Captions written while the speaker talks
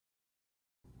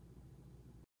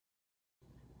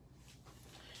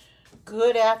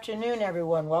Good afternoon,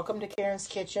 everyone. Welcome to Karen's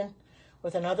Kitchen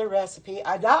with another recipe.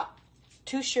 I'm not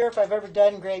too sure if I've ever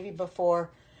done gravy before.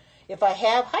 If I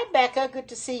have, hi Becca, good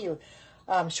to see you.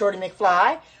 Shorty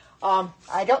McFly.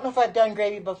 I don't know if I've done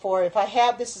gravy before. If I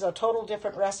have, this is a total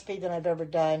different recipe than I've ever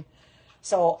done.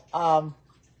 So,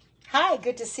 hi,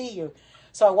 good to see you.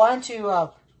 So I wanted to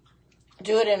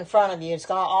do it in front of you. It's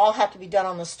gonna all have to be done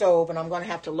on the stove, and I'm going to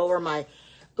have to lower my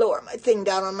thing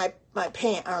down on my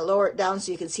pan, or lower it down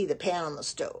so you can see the pan on the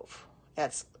stove.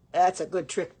 That's a good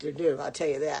trick to do, I'll tell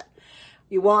you that.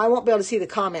 I won't be able to see the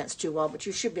comments too well, but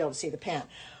you should be able to see the pan.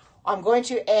 I'm going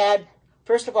to add,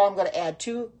 first of all, I'm going to add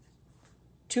two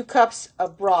cups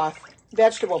of broth,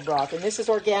 vegetable broth, and this is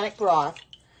organic broth.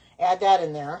 Add that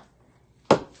in there.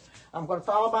 I'm going to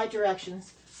follow my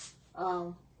directions.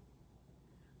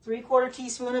 3/4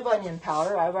 teaspoon of onion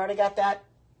powder. I've already got that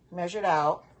measured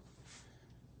out.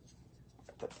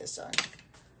 Put this on.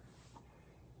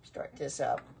 Start this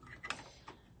up.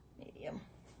 Medium.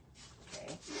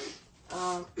 Okay.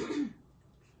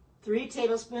 3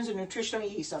 tablespoons of nutritional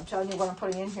yeast. I'm telling you what I'm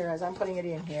putting in here as I'm putting it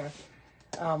in here.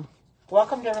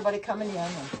 Welcome to everybody coming in,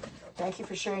 and thank you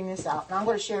for sharing this out. And I'm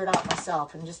going to share it out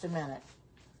myself in just a minute.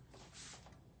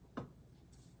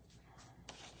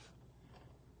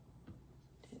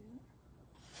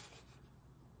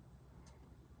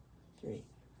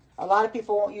 A lot of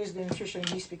people won't use the nutritional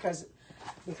yeast because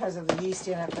of the yeast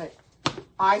in it, but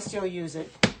I still use it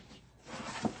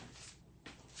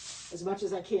as much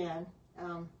as I can.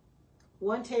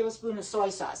 1 tablespoon of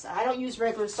soy sauce. I don't use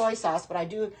regular soy sauce, but I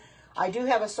do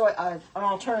have an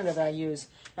alternative I use,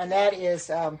 and that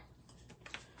is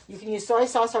you can use soy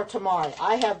sauce or tamari.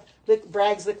 I have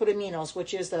Bragg's liquid aminos,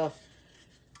 which is a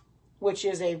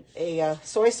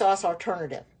soy sauce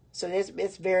alternative. So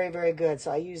it's very, very good. So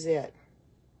I use it.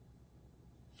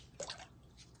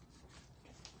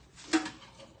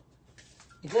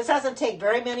 This doesn't take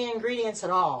very many ingredients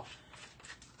at all,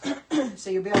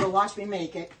 so you'll be able to watch me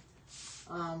make it.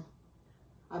 I'm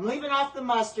leaving off the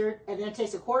mustard, and then it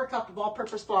takes 1/4 cup of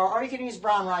all-purpose flour, or you can use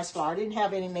brown rice flour. I didn't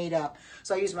have any made up,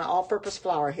 so I use my all-purpose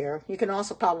flour here. You can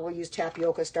also probably use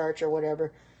tapioca starch or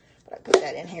whatever, but I put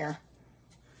that in here.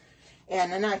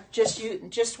 And then I just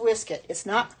whisk it. It's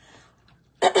not,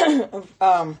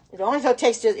 it only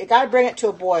takes, you got to bring it to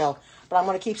a boil, but I'm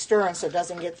going to keep stirring so it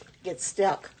doesn't get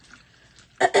stuck.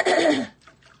 I'm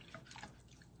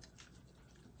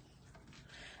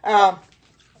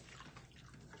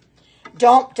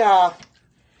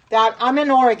in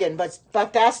Oregon, but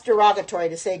that's derogatory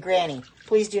to say granny.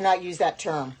 Please do not use that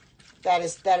term. That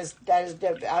is.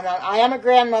 I am a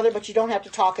grandmother, but you don't have to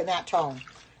talk in that tone.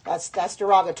 That's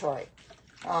derogatory.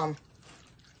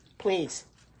 Please.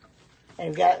 And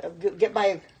you've got to get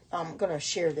my. I'm going to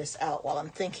share this out while I'm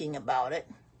thinking about it.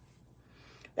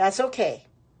 That's okay.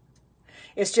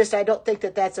 It's just I don't think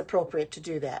that that's appropriate to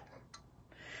do that.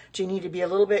 But you need to be a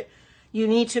little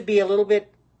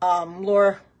bit.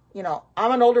 More. You know,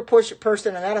 I'm an older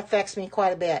person, and that affects me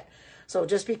quite a bit. So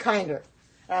just be kinder.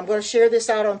 And I'm going to share this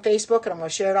out on Facebook, and I'm going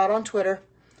to share it out on Twitter.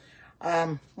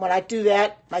 When I do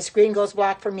that, my screen goes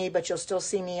black for me, but you'll still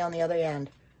see me on the other end.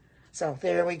 So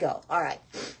there we go. All right.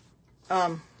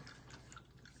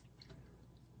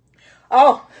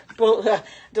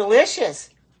 Delicious.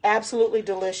 Absolutely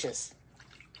delicious.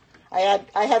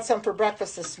 I had some for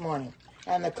breakfast this morning,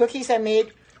 and the cookies I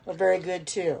made were very good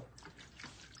too.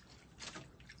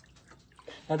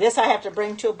 Now this I have to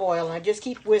bring to a boil, and I just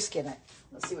keep whisking it.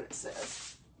 Let's see what it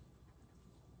says.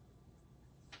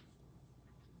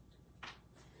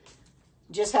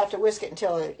 Just have to whisk it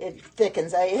until it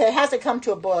thickens. It hasn't come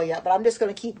to a boil yet, but I'm just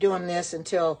going to keep doing this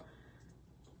until.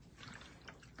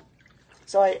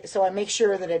 So I make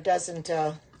sure that it doesn't,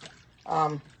 have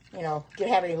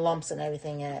any lumps and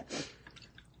everything in it.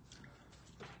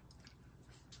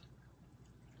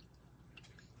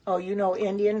 Oh, you know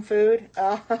Indian food?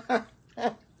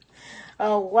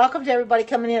 Oh, welcome to everybody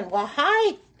coming in. Well,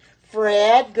 hi,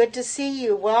 Fred. Good to see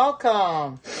you.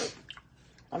 Welcome.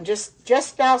 I'm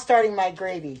just now starting my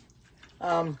gravy.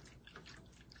 And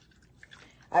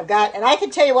I can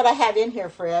tell you what I have in here,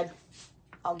 Fred.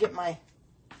 I'll get my...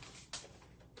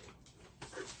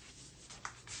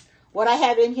 What I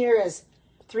have in here is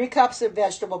 3 cups of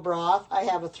vegetable broth. I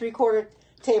have a 3/4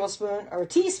 tablespoon or a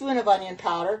teaspoon of onion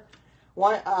powder,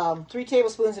 3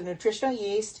 tablespoons of nutritional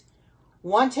yeast,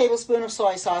 1 tablespoon of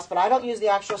soy sauce, but I don't use the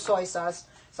actual soy sauce.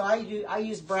 So I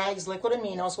use Bragg's liquid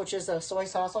aminos, which is a soy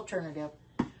sauce alternative.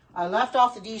 I left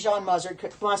off the Dijon mustard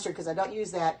because I don't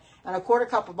use that, and 1/4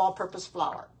 cup of all-purpose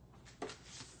flour.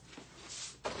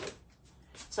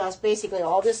 So that's basically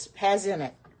all this has in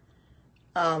it.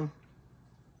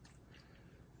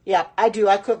 Yeah, I do.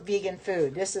 I cook vegan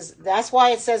food. That's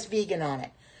why it says vegan on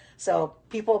it. So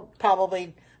people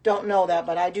probably don't know that,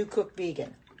 but I do cook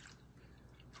vegan.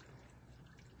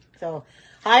 So,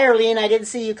 hi, Arlene. I didn't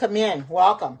see you come in.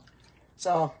 Welcome.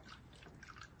 So,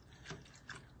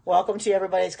 welcome to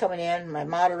everybody that's coming in, my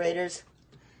moderators,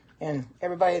 and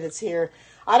everybody that's here.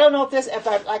 I don't know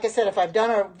like I said, if I've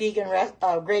done a vegan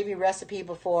gravy recipe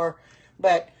before,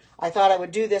 but I thought I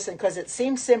would do this because it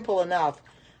seems simple enough.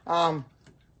 You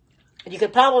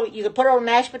could put it on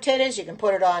mashed potatoes. You can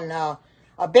put it on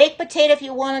a baked potato if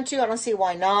you wanted to. I don't see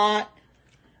why not.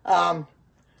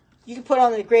 You can put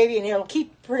on the gravy and it'll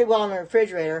keep pretty well in the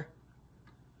refrigerator.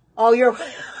 Oh, you're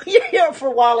here for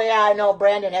a while. Yeah, I know.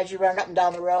 Brandon has you running up and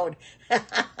down the road.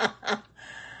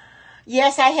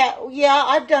 Yes, I have. Yeah,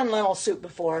 I've done lentil soup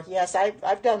before. Yes,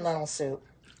 I've done lentil soup.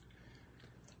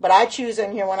 But I choose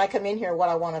in here when I come in here what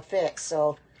I want to fix.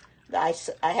 So I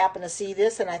happen to see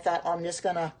this and I thought I'm just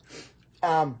going to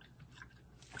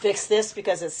fix this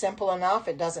because it's simple enough.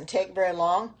 It doesn't take very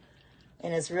long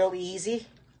and it's real easy.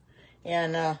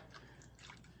 And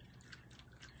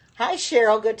hi,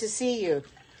 Cheryl. Good to see you.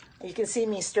 You can see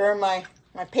me stirring my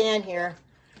pan here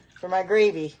for my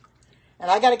gravy. And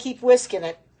I got to keep whisking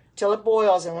it till it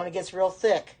boils and when it gets real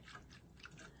thick.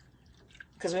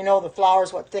 Because we know the flour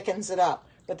is what thickens it up.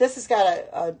 But this has got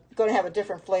going to have a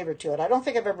different flavor to it. I don't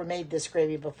think I've ever made this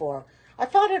gravy before. I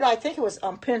think it was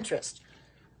on Pinterest.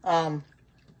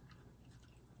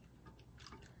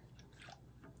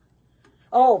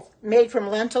 Oh, made from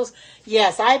lentils?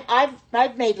 Yes,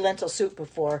 I've made lentil soup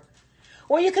before.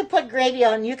 Well, you can put gravy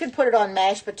on. You can put it on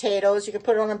mashed potatoes. You can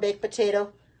put it on a baked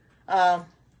potato. You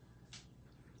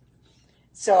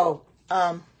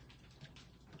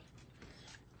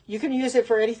can use it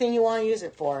for anything you want to use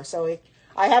it for. So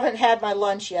I haven't had my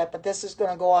lunch yet, but this is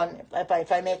going to go on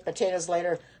if I make potatoes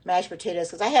later, mashed potatoes,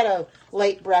 because I had a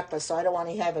late breakfast, so I don't want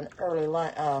to have an early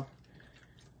lunch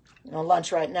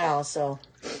right now. So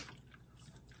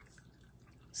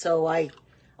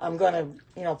I'm going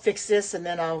to fix this, and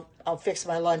then I'll fix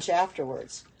my lunch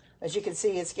afterwards. As you can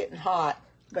see, it's getting hot,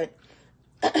 but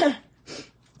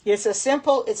it's a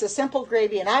simple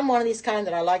gravy, and I'm one of these kind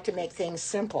that I like to make things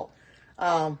simple.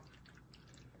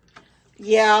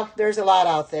 Yeah, there's a lot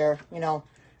out there, and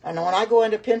when I go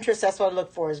into Pinterest, that's what I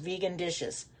look for is vegan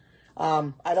dishes.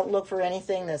 I don't look for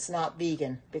anything that's not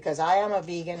vegan because I am a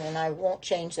vegan and I won't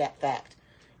change that fact.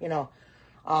 I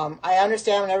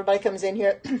understand when everybody comes in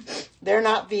here, they're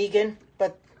not vegan,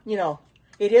 but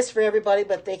it is for everybody,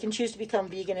 but they can choose to become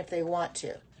vegan if they want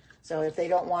to. So if they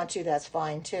don't want to, that's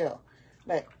fine too.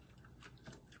 But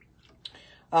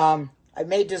I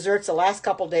made desserts the last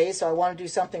couple days, so I want to do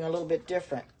something a little bit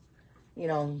different.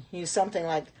 Use something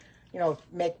like,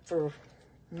 make for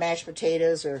mashed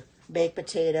potatoes or baked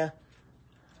potato.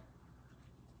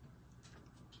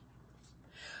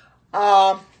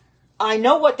 I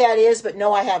know what that is, but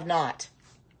no, I have not.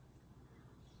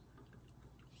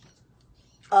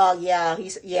 Yeah,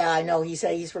 I know. He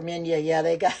said he's from India. Yeah,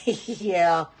 they got,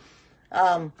 yeah.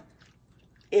 I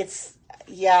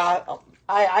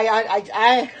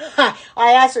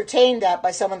ascertained that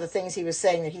by some of the things he was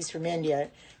saying that he's from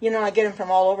India. I get him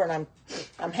from all over, and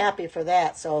I'm happy for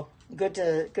that. So good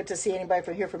to see anybody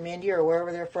from here from India or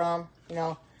wherever they're from.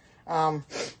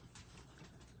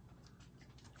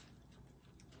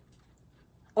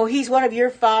 Oh, he's one of your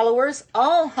followers?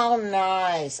 Oh, how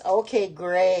nice. Okay,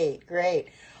 great.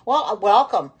 Well,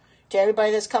 welcome to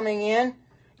everybody that's coming in.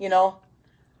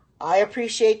 I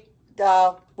appreciate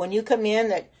when you come in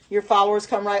that your followers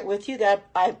come right with you. That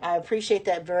I appreciate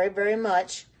that very, very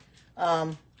much.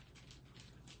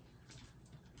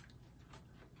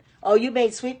 Oh, you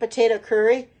made sweet potato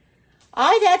curry?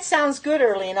 That sounds good,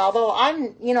 Earlene.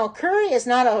 Although curry is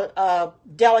not a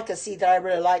delicacy that I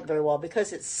really like very well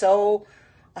because it's so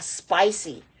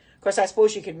spicy. Of course, I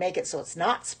suppose you could make it so it's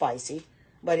not spicy,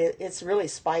 but it's really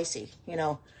spicy,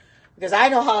 because I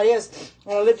know how it is.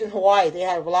 When I lived in Hawaii, they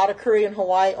had a lot of curry in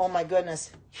Hawaii. Oh my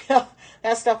goodness.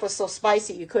 That stuff was so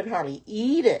spicy you couldn't hardly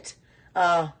eat it.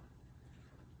 Oh,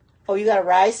 you got a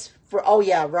rice? Oh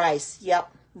yeah, rice.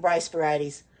 Yep, rice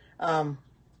varieties.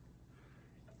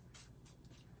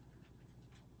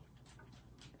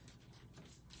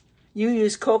 You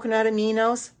use coconut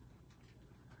aminos?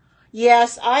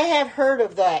 Yes, I have heard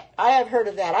of that.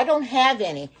 I don't have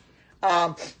any,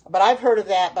 but I've heard of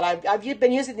that. But I've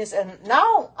been using this, and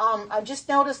now I've just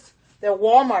noticed that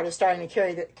Walmart is starting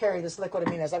to carry this liquid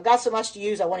aminos. I've got so much to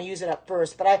use, I want to use it up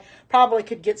first. But I probably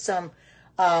could get some.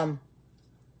 Oh,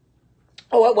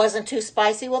 it wasn't too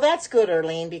spicy. Well, that's good,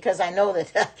 Earlene, because I know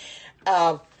that.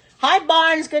 Hi,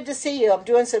 Barnes. Good to see you. I'm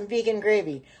doing some vegan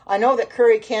gravy. I know that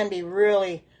curry can be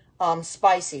really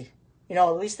spicy. You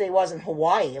know, at least they was in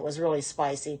Hawaii. It was really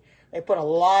spicy. They put a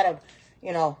lot of,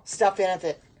 you know, stuff in it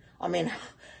that, I mean,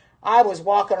 I was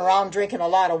walking around drinking a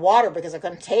lot of water because I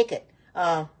couldn't take it.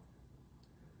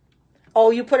 Oh,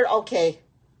 you put it, okay.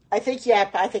 I think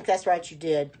that's right, you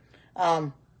did.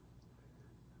 Hi,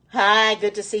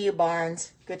 good to see you,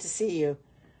 Barnes. Good to see you.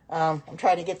 I'm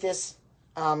trying to get this,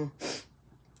 to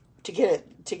get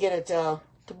it to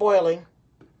boiling,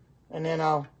 and then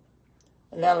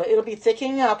it'll be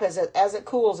thickening up as it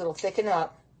cools. It'll thicken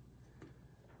up.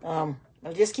 I'll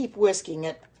just keep whisking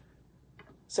it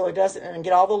so it doesn't, and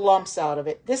get all the lumps out of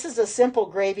it. This is a simple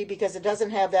gravy because it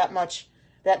doesn't have that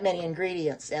many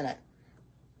ingredients in it.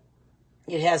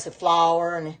 It has the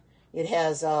flour, and it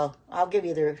has, I'll give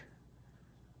you the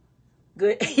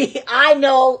good. I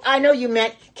know you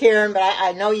meant Karen, but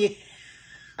I know you,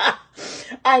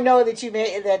 I know that you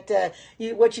made that,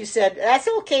 what you said. That's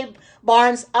okay,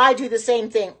 Barnes. I do the same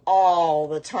thing all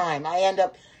the time. I end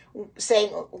up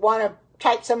want to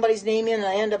type somebody's name in, and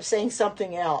I end up saying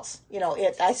something else. You know,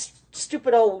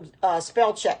 stupid old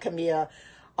spell check can be a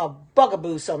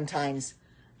bugaboo sometimes.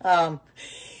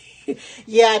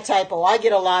 Yeah, typo. I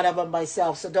get a lot of them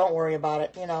myself, so don't worry about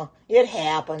it. You know, it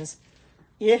happens.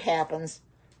 It happens.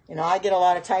 You know, I get a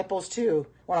lot of typos too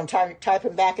when I'm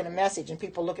typing back in a message, and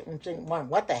people look at me and think,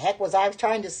 what the heck was I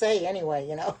trying to say anyway,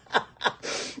 you know?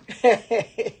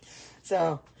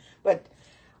 So, but,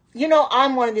 you know,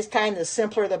 I'm one of these kind, the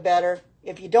simpler the better.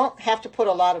 If you don't have to put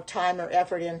a lot of time or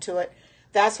effort into it,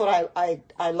 that's what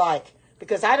I like.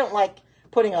 Because I don't like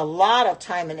putting a lot of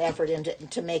time and effort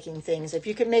into making things. If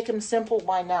you can make them simple,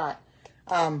 why not?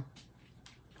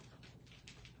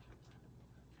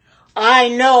 I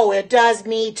know, it does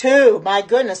me too. My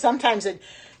goodness, sometimes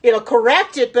it'll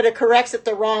correct it, but it corrects it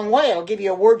the wrong way. It'll give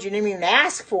you a word you didn't even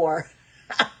ask for.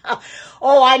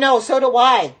 Oh, I know, so do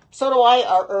I. So do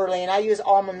I early, and I use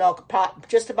almond milk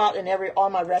just about in all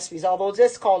my recipes, although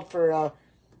this called for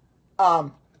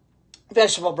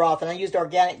vegetable broth, and I used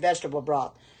organic vegetable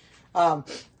broth.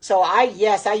 So I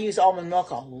use almond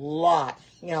milk a lot,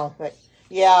 you know, but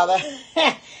yeah,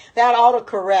 that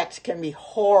autocorrect can be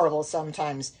horrible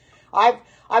sometimes.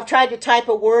 I've tried to type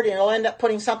a word, and it'll end up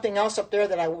putting something else up there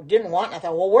that I didn't want, and I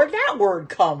thought, well, where'd that word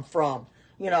come from?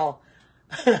 You know.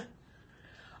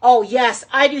 Oh, yes,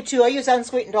 I do too. I use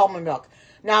unsweetened almond milk.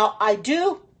 Now, I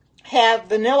do have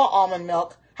vanilla almond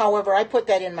milk. However, I put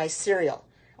that in my cereal.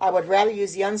 I would rather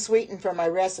use the unsweetened for my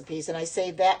recipes, and I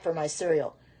save that for my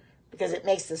cereal because it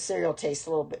makes the cereal taste a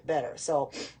little bit better.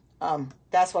 So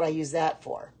that's what I use that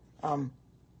for. And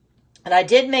I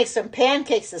did make some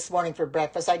pancakes this morning for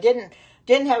breakfast. I didn't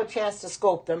have a chance to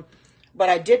scope them, but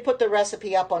I did put the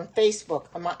recipe up on Facebook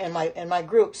in my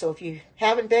group. So if you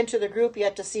haven't been to the group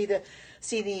yet to see the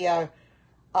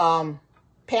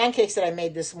pancakes that I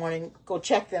made this morning, go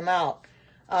check them out.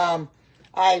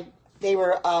 They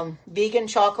were vegan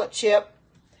chocolate chip,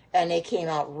 and they came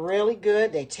out really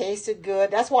good. They tasted good.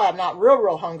 That's why I'm not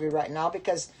real hungry right now,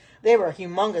 because they were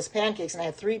humongous pancakes, and I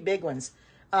had 3 big ones.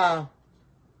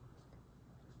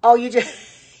 Oh, you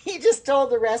just told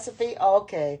the recipe? Oh,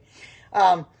 okay.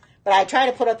 But I try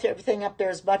to put everything up there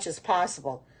as much as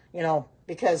possible, you know,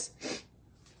 because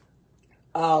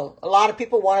a lot of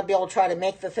people want to be able to try to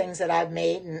make the things that I've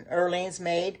made and Erlene's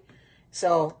made.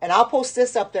 So, and I'll post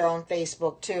this up there on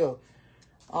Facebook too,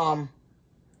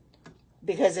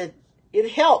 because it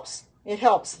helps. It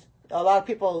helps. A lot of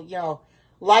people, you know,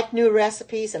 like new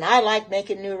recipes, and I like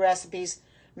making new recipes,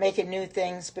 making new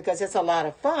things, because it's a lot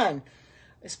of fun.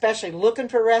 Especially looking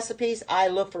for recipes. I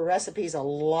look for recipes a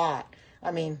lot.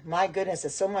 I mean, my goodness,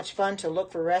 it's so much fun to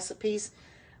look for recipes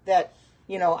that,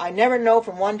 you know, I never know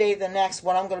from one day to the next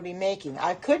what I'm going to be making.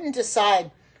 I couldn't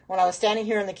decide when I was standing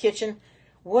here in the kitchen,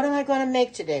 what am I going to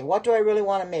make today? What do I really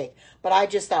want to make? But I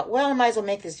just thought, well, I might as well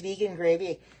make this vegan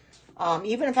gravy.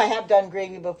 Even if I have done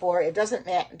gravy before, it doesn't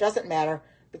matter,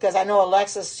 because I know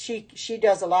Alexis, she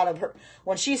does a lot of her,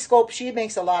 when she scopes, she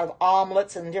makes a lot of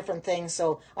omelets and different things.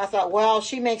 So I thought, well,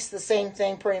 she makes the same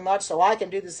thing pretty much, so I can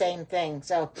do the same thing.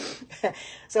 So,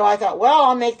 so I thought, well,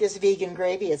 I'll make this vegan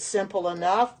gravy. It's simple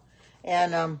enough.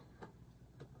 And,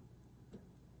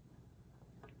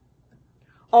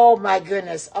 oh my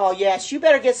goodness. Oh yes, you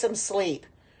better get some sleep.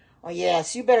 Oh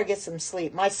yes, you better get some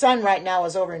sleep. My son right now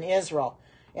is over in Israel,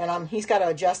 and he's got to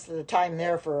adjust to the time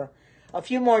there for a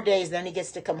few more days, then he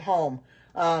gets to come home.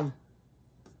 Done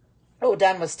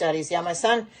with studies. Yeah, my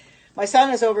son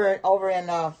is over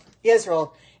in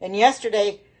Israel, and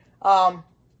yesterday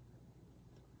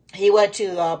he went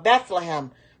to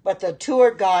Bethlehem, but the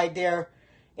tour guide there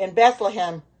in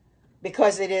Bethlehem,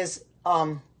 because it is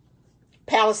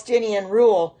Palestinian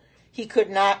rule, he could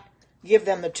not give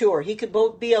them the tour. He could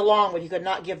both be along, but he could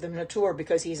not give them the tour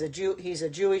because he's a Jew. He's a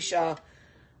Jewish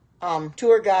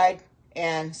tour guide,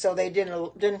 and so they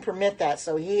didn't permit that.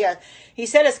 So he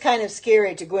said it's kind of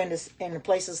scary to go into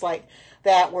places like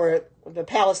that where the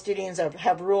Palestinians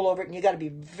have rule over it, and you got to be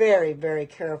very, very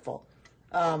careful.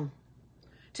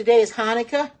 Today is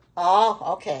Hanukkah.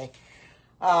 Oh, okay.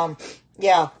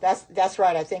 Yeah, that's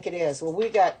right. I think it is. Well, we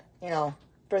got,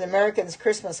 for the Americans,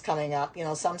 Christmas coming up.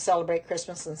 Some celebrate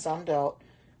Christmas and some don't.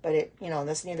 But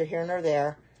that's neither here nor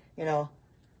there.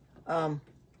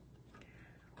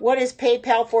 What is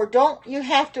PayPal for? Don't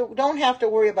have to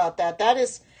worry about that.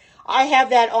 I have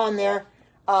that on there.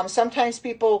 Sometimes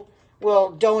people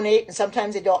will donate and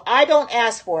sometimes they don't. I don't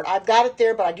ask for it. I've got it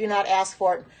there, but I do not ask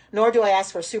for it, nor do I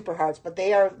ask for super hearts, but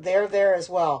they're there as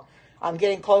well. I'm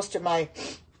getting close to my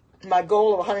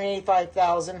goal of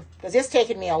 185,000 because it's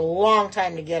taken me a long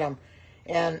time to get them,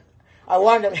 and I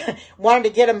wanted to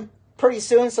get them pretty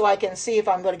soon so I can see if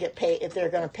I'm going to get paid, if they're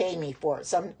going to pay me for it.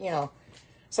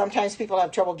 Sometimes people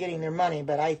have trouble getting their money,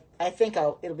 but I think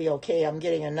it'll be okay. I'm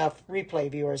getting enough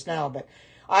replay viewers now, but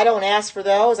I don't ask for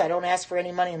those. I don't ask for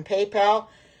any money in PayPal.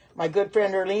 My good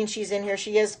friend Erlene, she's in here.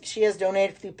 She has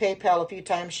donated through PayPal a few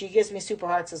times. She gives me super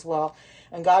hearts as well,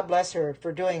 and God bless her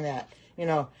for doing that.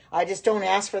 I just don't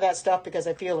ask for that stuff because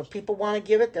I feel if people want to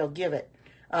give it, they'll give it.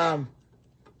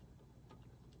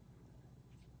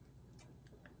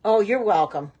 Oh, you're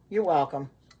welcome. You're welcome.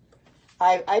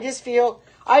 I just feel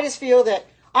that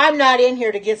I'm not in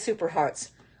here to get super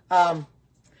hearts. I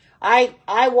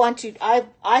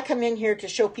come in here to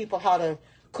show people how to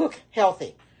cook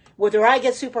healthy. Whether I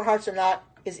get super hearts or not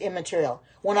is immaterial.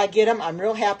 When I get them, I'm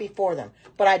real happy for them,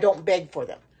 but I don't beg for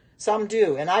them. Some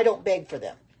do, and I don't beg for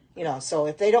them. So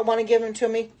if they don't want to give them to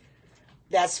me,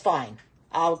 that's fine.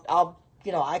 I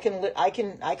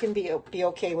can be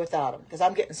okay without them because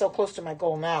I'm getting so close to my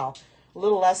goal now. A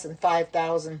little less than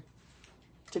 5,000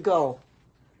 to go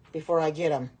before I get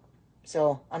them.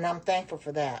 So, and I'm thankful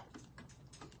for that.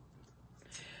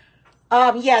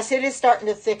 Yes, it is starting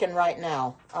to thicken right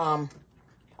now.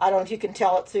 I don't know if you can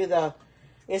tell it through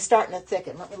it's starting to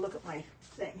thicken. Let me look at my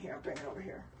thing here. I'll bring it over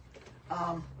here.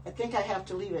 I think I have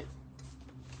to leave it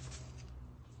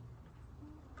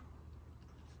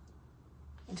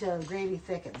until the gravy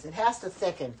thickens. It has to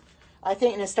thicken. I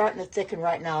think it's starting to thicken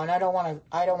right now, and I don't want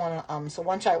to, so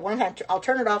I'll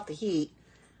turn it off the heat.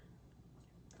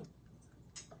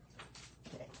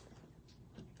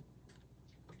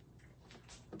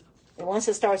 And once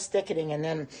it starts thickening,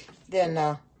 and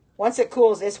then once it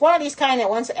cools, it's one of these kind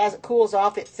that as it cools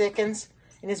off, it thickens,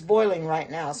 and it's boiling right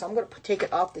now. So I'm going to take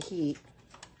it off the heat,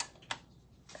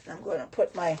 and I'm going to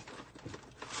put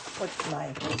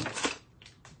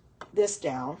this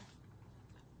down.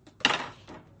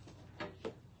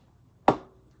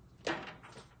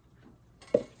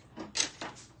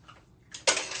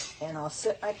 And I'll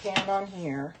set my pan on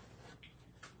here,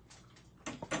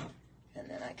 and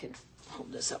then I can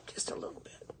hold this up just a little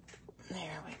bit.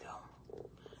 There we go.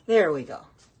 There we go.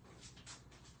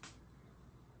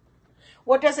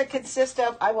 What does it consist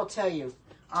of? I will tell you.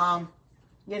 I've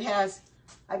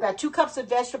got 2 cups of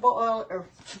vegetable oil or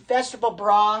vegetable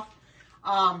broth,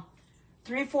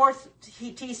 3/4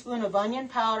 teaspoon of onion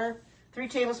powder, 3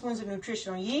 tablespoons of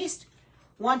nutritional yeast,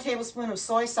 1 tablespoon of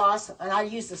soy sauce, and I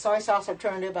use the soy sauce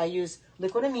alternative. I use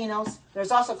liquid aminos.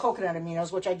 There's also coconut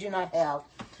aminos, which I do not have.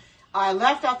 I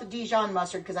left out the Dijon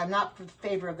mustard because I'm not in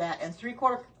favor of that, and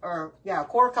a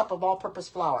quarter cup of all-purpose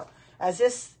flour. As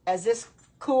this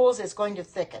cools, it's going to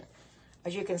thicken.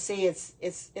 As you can see, it's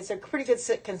a pretty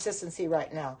good consistency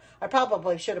right now. I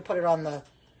probably should have put it on the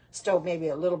stove maybe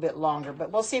a little bit longer,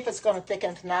 but we'll see if it's going to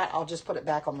thicken. If not, I'll just put it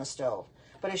back on the stove.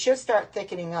 But it should start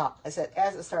thickening up as it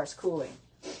starts cooling.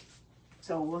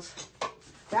 So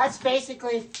that's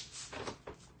basically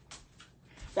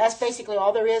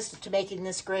all there is to making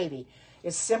this gravy.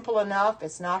 It's simple enough.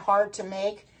 It's not hard to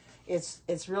make.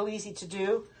 It's real easy to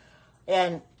do,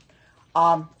 and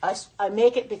I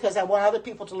make it because I want other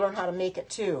people to learn how to make it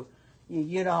too.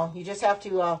 You just have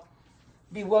to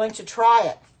be willing to try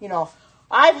it.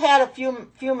 I've had a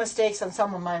few mistakes on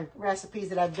some of my recipes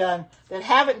that I've done that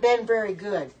haven't been very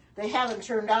good. They haven't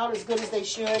turned out as good as they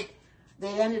should.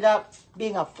 They ended up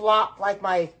being a flop, like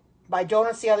my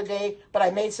donuts the other day, but I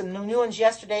made some new ones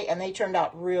yesterday, and they turned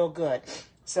out real good.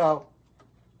 So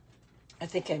I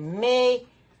think I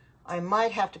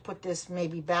might have to put this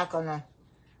maybe back on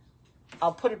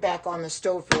I'll put it back on the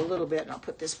stove for a little bit, and I'll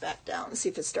put this back down and see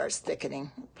if it starts thickening.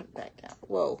 Put it back down.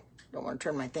 Whoa, don't want to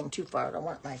turn my thing too far. I don't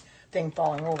want my thing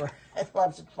falling over. It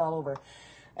loves to fall over.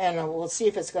 And we'll see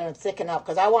if it's going to thicken up,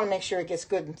 because I want to make sure it gets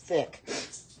good and thick.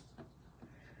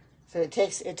 So it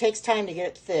takes time to get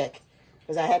it thick,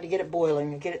 because I had to get it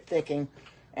boiling and get it thicking.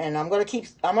 And I'm gonna keep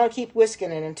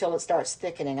whisking it until it starts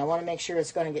thickening. I want to make sure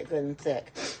it's going to get good and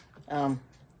thick. But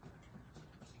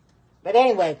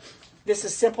anyway, this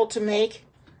is simple to make.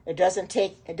 It doesn't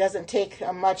take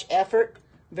much effort.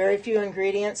 Very few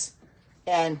ingredients,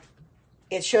 and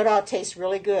it should all taste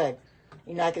really good.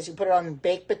 You know, because you put it on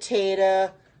baked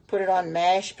potato, put it on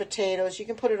mashed potatoes. You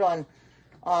can put it on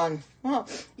well,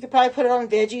 you could probably put it on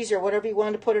veggies or whatever you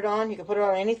wanted to put it on. You could put it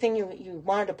on anything you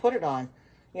wanted to put it on.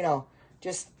 You know,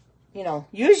 just, you know,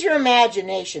 use your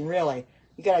imagination, really.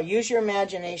 You got to use your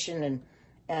imagination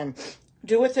and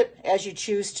do with it as you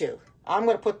choose to. I'm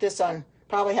going to put this on,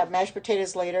 probably have mashed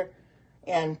potatoes later,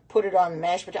 and put it on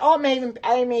mashed potato. Oh, I may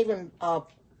even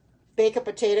bake a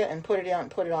potato and put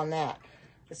it on that.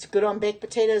 It's good on baked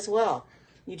potato as well.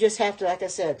 You just have to, like I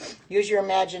said, use your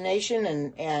imagination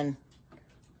and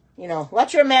you know,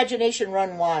 let your imagination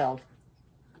run wild.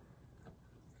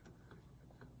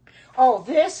 Oh,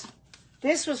 this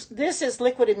is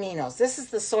liquid aminos. This is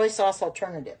the soy sauce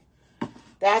alternative.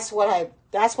 That's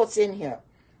what's in here.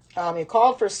 It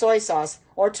called for soy sauce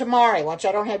or tamari, which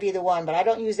I don't have either one, but I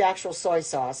don't use actual soy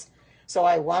sauce. So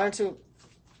I wanted to,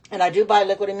 and I do buy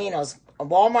liquid aminos.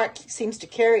 Walmart seems to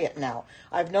carry it now.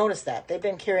 I've noticed that they've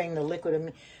been carrying the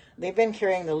liquid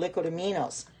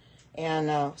aminos,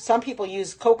 and some people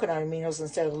use coconut aminos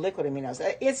instead of liquid aminos.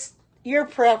 It's your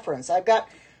preference. I've got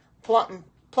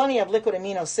plenty of liquid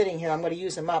aminos sitting here. I'm going to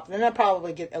use them up. And then I'll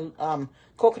probably get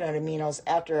coconut aminos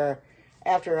after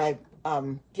I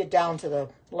get down to the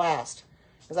last.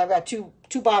 Because I've got two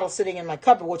bottles sitting in my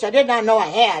cupboard, which I did not know I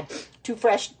had. Two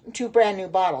brand new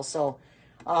bottles. So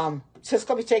it's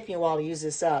going to take me a while to use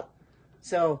this up.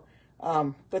 So,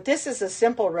 but this is a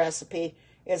simple recipe.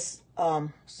 It's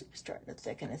starting to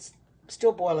thicken. It's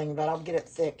still boiling, but I'll get it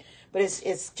thick. But it's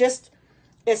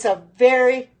a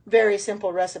very, very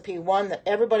simple recipe, one that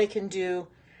everybody can do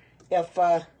if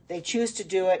they choose to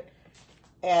do it.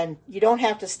 And you don't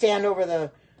have to stand over the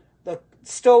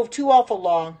stove too awful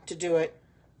long to do it.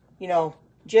 You know,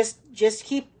 just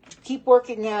keep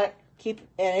working at it,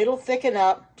 and it'll thicken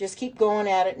up. Just keep going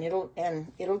at it,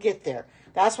 and it'll get there.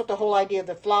 That's what the whole idea of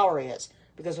the flour is,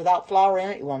 because without flour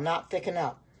in it, it will not thicken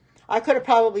up. I could have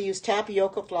probably used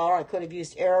tapioca flour. I could have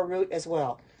used arrowroot as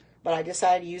well, but I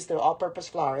decided to use the all-purpose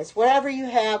flour. It's whatever you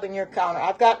have in your counter.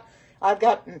 I've got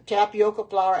tapioca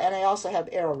flour, and I also have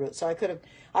arrowroot. So I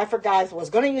forgot I was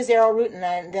going to use arrowroot,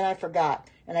 and then I forgot,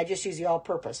 and I just used the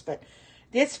all-purpose. But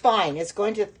it's fine. It's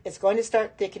going to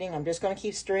start thickening. I'm just going to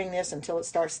keep stirring this until it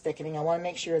starts thickening. I want to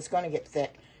make sure it's going to get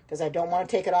thick, because I don't want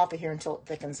to take it off of here until it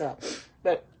thickens up.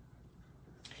 But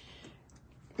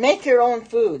make your own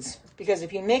foods, because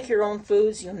if you make your own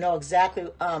foods, you'll know exactly.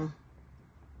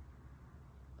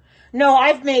 No,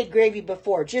 I've made gravy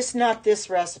before, just not this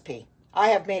recipe. I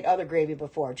have made other gravy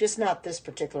before, just not this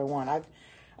particular one.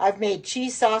 I've made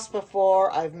cheese sauce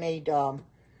before. I've made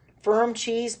firm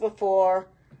cheese before,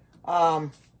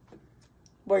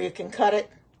 where you can cut it,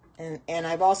 and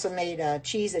I've also made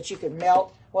cheese that you can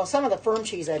melt. Well, some of the firm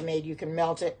cheese I've made, you can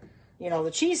melt it. You know,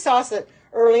 the cheese sauce that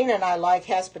Erlene and I like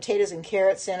has potatoes and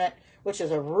carrots in it, which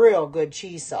is a real good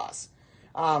cheese sauce.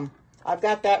 I've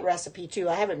got that recipe too.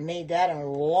 I haven't made that in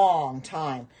a long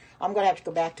time. I'm going to have to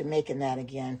go back to making that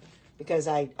again, because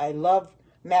I love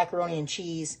macaroni and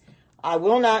cheese. I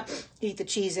will not eat the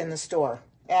cheese in the store.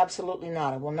 Absolutely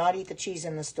not. I will not eat the cheese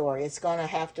in the store. It's going to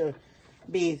have to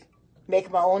be make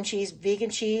my own cheese,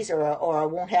 vegan cheese, or I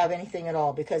won't have anything at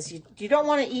all, because you don't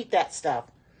want to eat that stuff,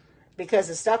 because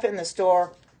the stuff in the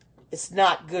store, it's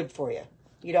not good for you.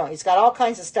 It's got all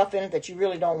kinds of stuff in it that you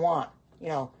really don't want. You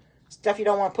know, stuff you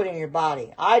don't want to put in your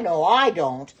body. I know I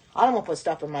don't. I don't want to put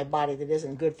stuff in my body that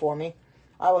isn't good for me.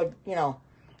 I would, you know,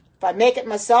 if I make it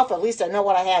myself, at least I know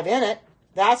what I have in it.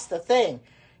 That's the thing.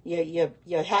 You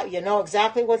know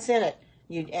exactly what's in it.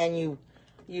 You can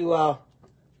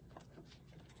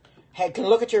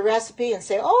look at your recipe and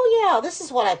say, oh yeah, this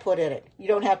is what I put in it. You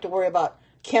don't have to worry about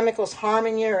chemicals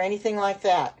harming you or anything like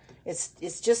that.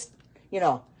 It's just, you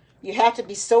know, you have to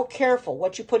be so careful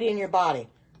what you put in your body,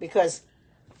 because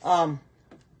oh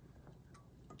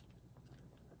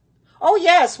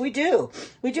yes, we do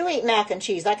eat mac and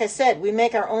cheese. Like I said, we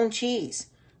make our own cheese.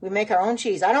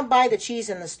 I don't buy the cheese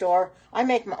in the store. I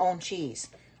make my own cheese.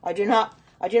 I do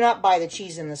not buy the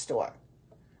cheese in the store.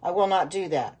 I will not do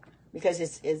that, because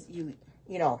it's you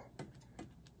know.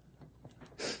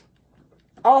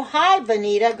 Oh, hi,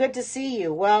 Vanita. Good to see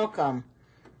you. Welcome.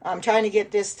 I'm trying to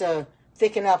get this to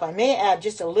thicken up. I may add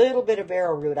just a little bit of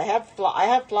arrowroot. I have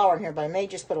flour in here, but I may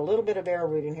just put a little bit of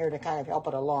arrowroot in here to kind of help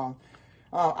it along.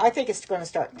 I think it's going to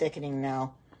start thickening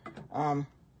now.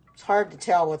 It's hard to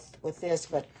tell with this,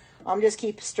 but I'm just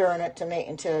keep stirring it to make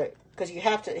until, because you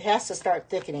have to, it has to start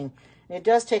thickening. And it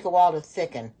does take a while to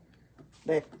thicken.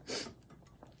 But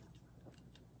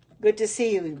good to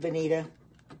see you, Benita.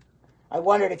 I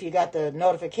wondered if you got the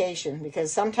notification,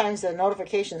 because sometimes the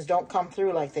notifications don't come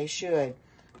through like they should.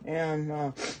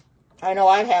 And I know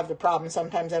I have the problem.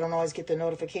 Sometimes I don't always get the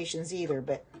notifications either,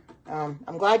 but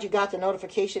I'm glad you got the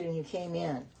notification and you came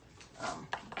in.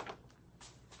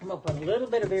 I'm going to put a little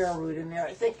bit of arrowroot in there.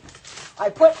 I think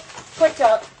I put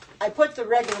the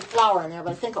regular flour in there, but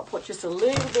I think I'll put just a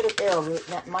little bit of arrowroot,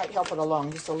 and that might help it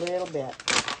along just a little bit.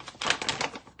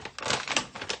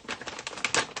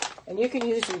 And you can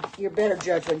use your better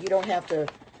judgment. You don't have to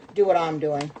do what I'm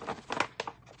doing.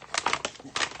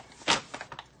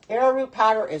 Arrowroot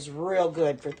powder is real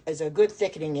good as a good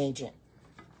thickening agent.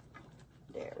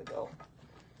 There we go.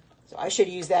 So I should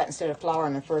use that instead of flour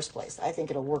in the first place. I think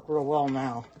it'll work real well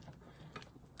now.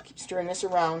 Keep stirring this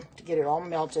around to get it all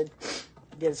melted.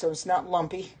 Get it so it's not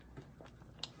lumpy.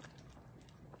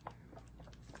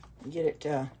 Get it,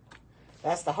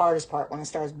 that's the hardest part when it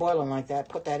starts boiling like that.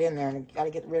 Put that in there and you got to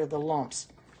get rid of the lumps.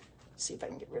 See if I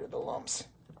can get rid of the lumps.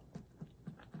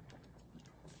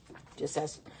 Just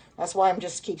that's why I'm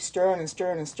just keep stirring and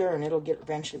stirring and stirring. It'll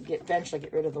eventually get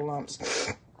rid of the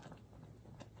lumps.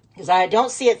 Because I don't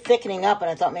see it thickening up,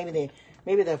 and I thought maybe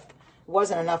there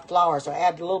wasn't enough flour, so I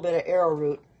added a little bit of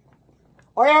arrowroot.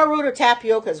 Or arrowroot or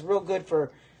tapioca is real good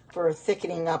for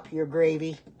thickening up your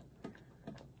gravy.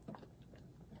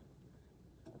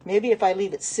 Maybe if I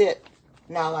leave it sit,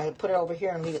 now I put it over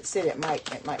here and leave it sit, it might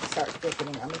start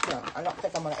thickening. I don't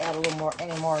think I'm going to add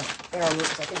any more arrowroot,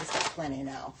 because I think it's got plenty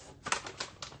now.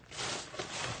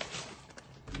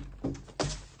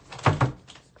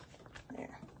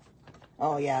 There.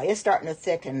 Oh yeah, it's starting to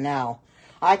thicken now.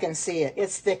 I can see it.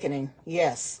 It's thickening.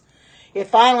 Yes, it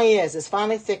finally is. It's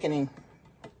finally thickening.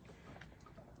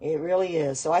 It really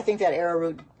is. So I think that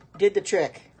arrowroot did the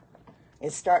trick.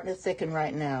 It's starting to thicken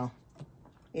right now.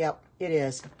 Yep, it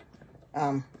is. So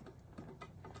I'm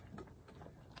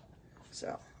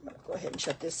going to go ahead and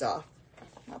shut this off.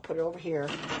 I'll put it over here,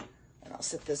 and I'll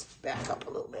set this back up a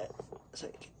little bit.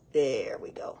 So there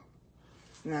we go.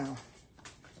 Now,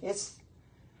 I'm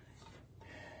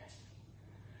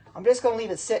just going to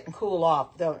leave it sit and cool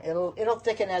off. It'll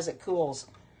thicken as it cools.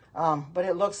 But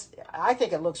I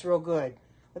think it looks real good.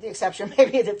 With the exception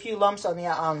maybe of the few lumps on the,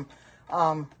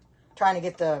 trying to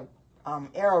get the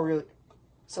arrowroot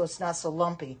so it's not so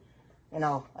lumpy. You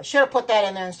know, I should have put that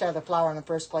in there instead of the flour in the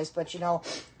first place, but you know,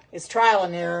 it's trial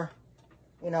and error.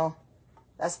 You know,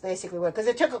 that's basically what, because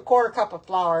it took a quarter cup of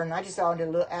flour, and I just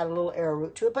wanted to add a little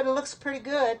arrowroot to it, but it looks pretty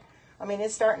good. I mean,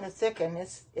 it's starting to thicken.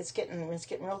 It's getting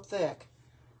real thick.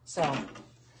 So,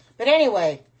 but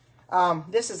anyway,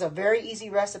 this is a very easy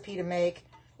recipe to make.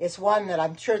 It's one that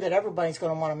I'm sure that everybody's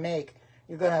going to want to make.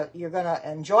 You're gonna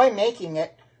enjoy making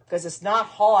it because it's not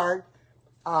hard.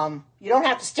 You don't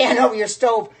have to stand over your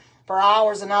stove for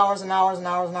hours and hours and hours and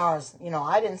hours and hours. You know,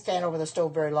 I didn't stand over the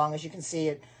stove very long, as you can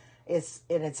see.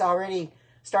 It's already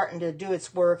starting to do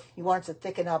its work. You want it to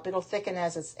thicken up. It'll thicken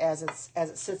as it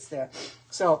sits there.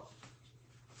 So,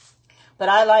 but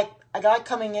I like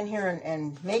coming in here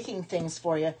and making things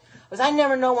for you, because I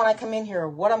never know when I come in here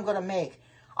what I'm going to make.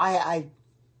 I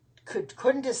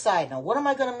couldn't decide. Now, what am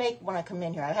I going to make when I come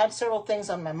in here? I had several things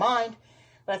on my mind,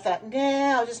 but I thought,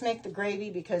 nah, I'll just make the gravy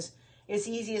because it's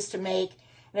easiest to make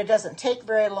and it doesn't take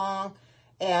very long.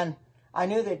 And I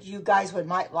knew that you guys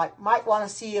might want to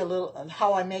see a little of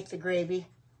how I make the gravy.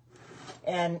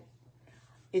 And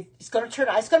it's going to turn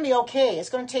out, it's going to be okay. It's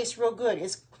going to taste real good.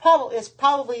 It's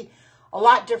probably a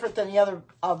lot different than the other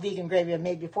vegan gravy I've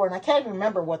made before. And I can't even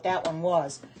remember what that one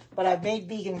was. But I've made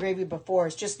vegan gravy before.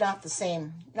 It's just not the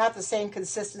same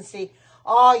consistency.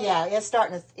 Oh yeah, it's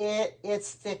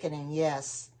it's thickening.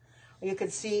 Yes, you can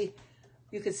see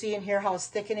in here how it's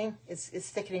thickening. It's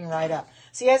thickening right up.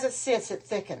 See, as it sits, it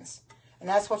thickens, and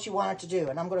that's what you want it to do.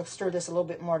 And I'm going to stir this a little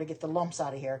bit more to get the lumps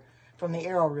out of here from the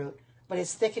arrowroot. But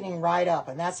it's thickening right up,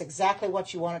 and that's exactly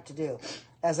what you want it to do.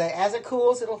 As it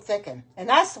cools, it'll thicken, and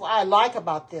that's what I like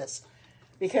about this,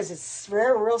 because it's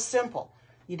real simple.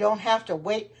 You don't have to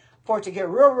wait for it to get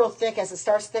real thick. As it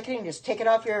starts thickening, just take it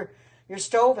off your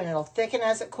stove and it'll thicken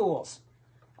as it cools.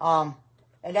 And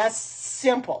that's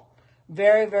simple.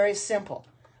 Very, very simple.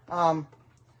 I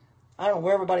don't know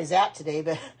where everybody's at today,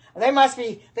 but they must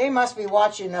be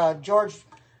watching George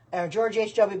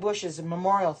H.W. Bush's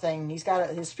memorial thing. He's got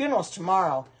his funeral's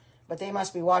tomorrow, but they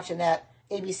must be watching that.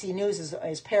 ABC News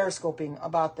is periscoping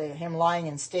about him lying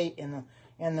in state in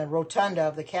the rotunda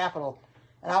of the Capitol.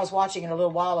 And I was watching it a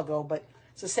little while ago, but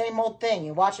it's the same old thing.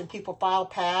 You're watching people file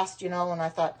past, you know, and I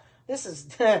thought, this is,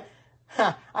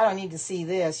 I don't need to see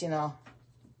this,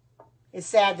 It's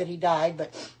sad that he died,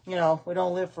 but, we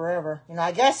don't live forever.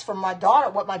 I guess from my daughter,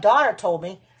 what my daughter told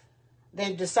me,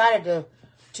 they've decided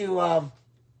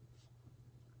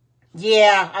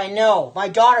yeah, I know. My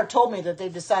daughter told me that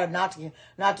they've decided not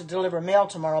to deliver mail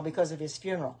tomorrow because of his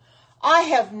funeral. I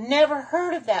have never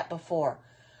heard of that before.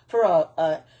 For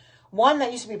a one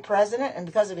that used to be president, and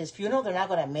because of his funeral, they're not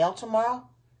going to mail tomorrow?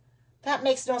 That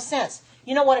makes no sense.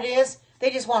 You know what it is?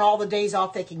 They just want all the days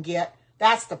off they can get.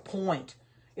 That's the point.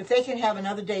 If they can have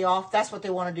another day off, that's what they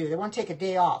want to do. They want to take a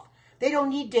day off. They don't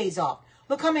need days off.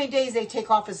 Look how many days they take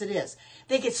off as it is.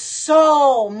 They get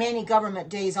so many government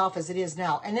days off as it is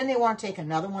now. And then they want to take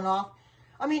another one off.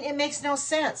 I mean, it makes no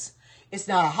sense. It's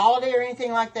not a holiday or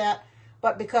anything like that.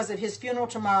 But because of his funeral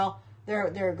tomorrow, they're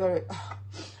going to...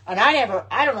 And I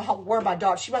don't know where my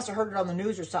daughter... She must have heard it on the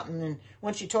news or something. And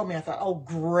when she told me, I thought, oh,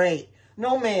 great.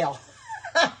 No mail.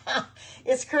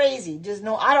 It's crazy. Just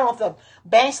no... I don't know if the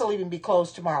banks will even be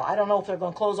closed tomorrow. I don't know if they're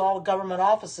going to close all the government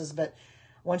offices, but...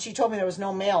 When she told me there was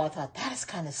no mail, I thought, that is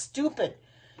kind of stupid.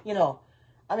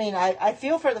 I mean, I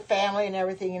feel for the family and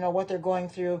everything, what they're going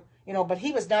through, but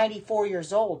he was 94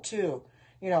 years old too.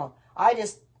 I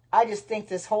just think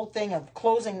this whole thing of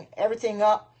closing everything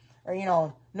up or,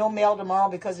 no mail tomorrow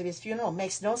because of his funeral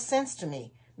makes no sense to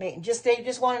me. They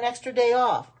just want an extra day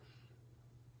off.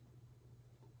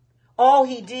 Oh,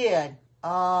 he did.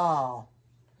 Oh,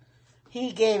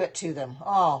 he gave it to them.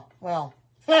 Oh, well,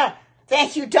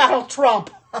 thank you, Donald Trump.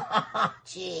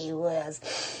 Gee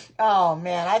whiz. Oh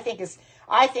man, I think it's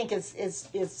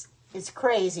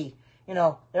crazy.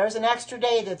 There's an extra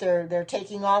day that they're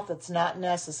taking off that's not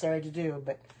necessary to do,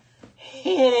 but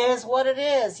it is what it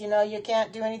is. You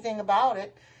can't do anything about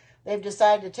it. They've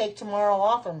decided to take tomorrow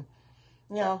off, and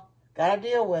got to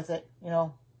deal with it.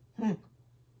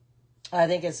 I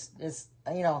think it's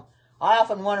I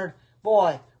often wondered,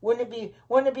 boy, wouldn't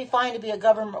it be fine to be a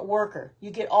government worker?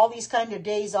 You get all these kind of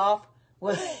days off,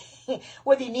 whether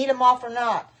you need them off or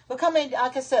not. Look how many,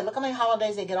 like I said, look how many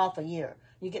holidays they get off a year.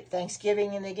 You get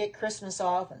Thanksgiving and they get Christmas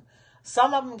off, and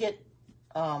some of them get,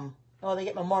 they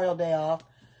get Memorial Day off.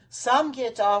 Some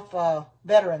get off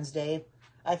Veterans Day,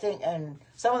 I think, and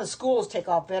some of the schools take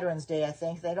off Veterans Day. I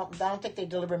think I don't think they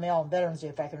deliver mail on Veterans Day,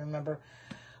 if I can remember.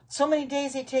 So many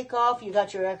days they take off. You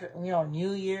got your,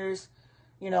 New Year's.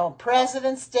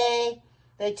 President's Day,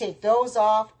 they take those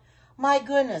off. My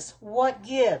goodness, what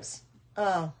gives?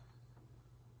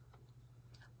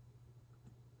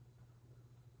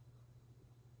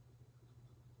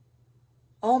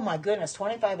 Oh my goodness,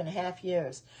 25 and a half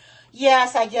years.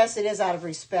 Yes, I guess it is out of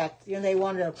respect. They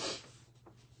wanted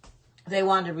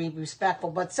to be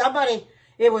respectful, but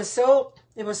it was so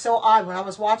odd when I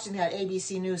was watching that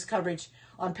ABC News coverage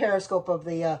on Periscope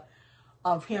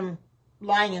of him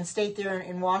lying in state there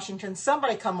in Washington.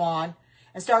 Somebody come on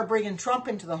and started bringing Trump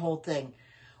into the whole thing.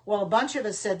 Well, a bunch of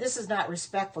us said, this is not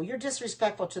respectful. You're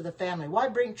disrespectful to the family. Why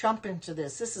bring Trump into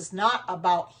this? This is not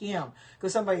about him.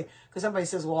 Because somebody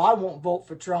says, well, I won't vote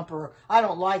for Trump, or I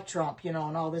don't like Trump, and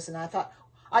all this. And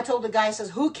I told the guy,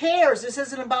 says, who cares? This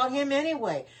isn't about him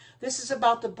anyway. This is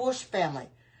about the Bush family.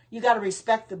 You got to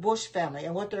respect the Bush family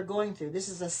and what they're going through. This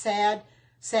is a sad,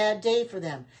 sad day for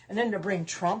them. And then to bring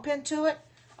Trump into it,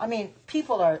 I mean,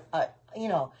 people are,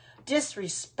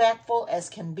 disrespectful as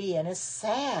can be, and it's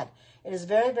sad. It is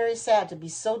very, very sad to be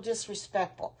so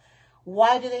disrespectful.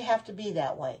 Why do they have to be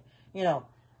that way?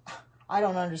 I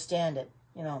don't understand it,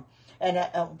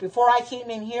 And before I came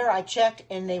in here, I checked,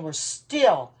 and they were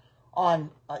still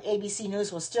on, ABC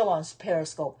News was still on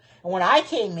Periscope. And when I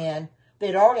came in,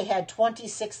 they'd already had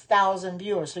 26,000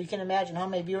 viewers. So you can imagine how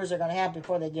many viewers they're going to have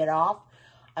before they get off.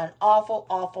 An awful,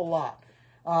 awful lot.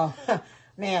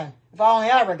 Man, if I only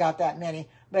ever got that many.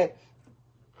 But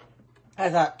I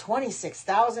thought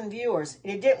 26,000 viewers.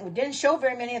 It didn't show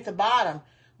very many at the bottom,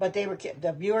 but the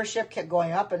viewership kept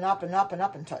going up and up and up and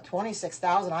up until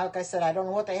 26,000. Like I said, I don't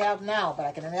know what they have now, but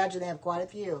I can imagine they have quite a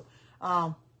few.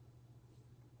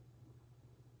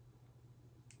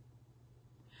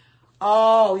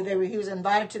 He was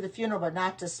invited to the funeral, but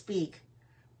not to speak.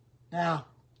 Now,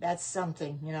 that's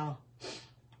something,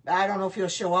 I don't know if he'll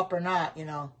show up or not,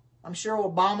 I'm sure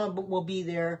Obama will be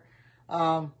there.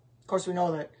 Of course, we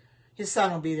know that his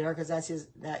son will be there because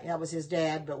that was his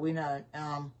dad. But we know,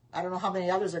 I don't know how many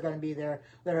others are going to be there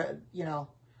that are, are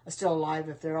still alive.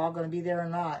 If they're all going to be there or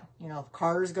not. If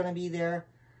Carter's going to be there,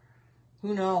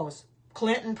 who knows?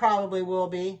 Clinton probably will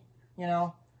be.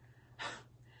 When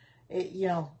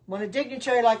a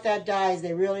dignitary like that dies,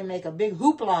 they really make a big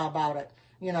hoopla about it.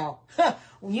 You know,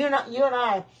 you and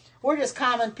I, we're just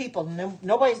common people.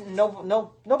 Nobody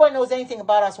knows anything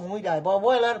about us when we die.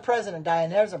 Boy, let a president die,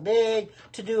 and there's a big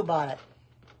to-do about it.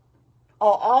 Oh,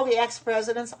 all the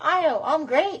ex-presidents, I know, I'm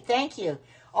great, thank you.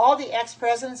 All the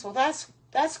ex-presidents, well,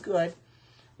 that's good.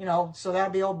 You know, so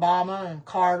that'll be Obama and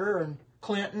Carter and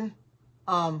Clinton.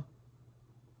 Oh,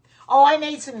 I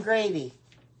made some gravy.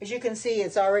 As you can see,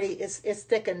 it's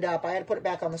thickened up. I had to put it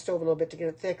back on the stove a little bit to get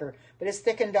it thicker. But it's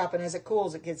thickened up, and as it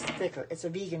cools, it gets thicker. It's a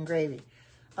vegan gravy.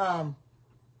 Oh,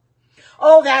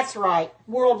 that's right.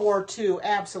 World War II.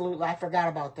 Absolutely. I forgot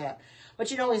about that. But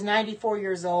you know, he's 94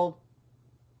 years old.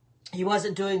 He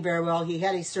wasn't doing very well. He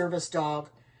had a service dog.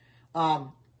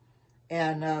 And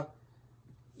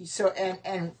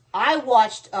I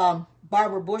watched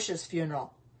Barbara Bush's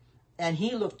funeral. And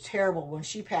he looked terrible when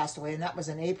she passed away. And that was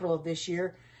in April of this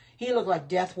year. He looked like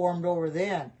death warmed over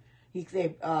then.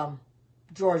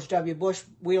 George W. Bush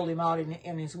wheeled him out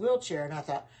in his wheelchair. And I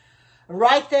thought,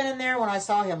 right then and there when I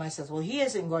saw him, I said, well, he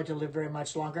isn't going to live very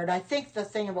much longer. And I think the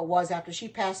thing of it was, after she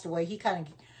passed away, he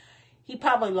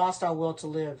probably lost all will to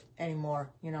live anymore.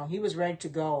 You know, he was ready to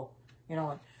go. You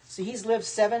know, so he's lived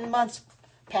 7 months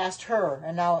past her,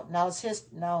 and now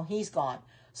he's gone.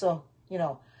 So, you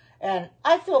know, and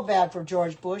I feel bad for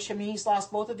George Bush. I mean, he's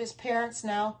lost both of his parents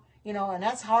now, you know, and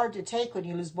that's hard to take when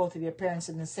you lose both of your parents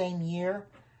in the same year,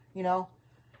 you know.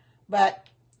 But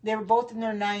they were both in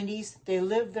their 90s. They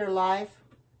lived their life.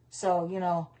 So, you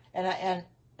know, and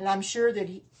I'm sure that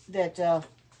you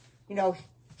know,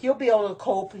 he'll be able to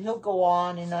cope, and he'll go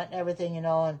on and everything, you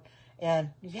know, and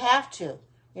you have to,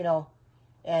 you know,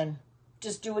 and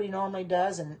just do what he normally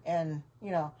does. And you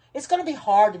know, it's going to be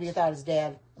hard to be without his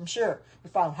dad. I'm sure.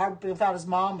 Hard to be without his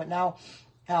mom, but now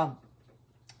that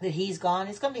he's gone,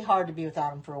 it's going to be hard to be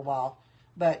without him for a while.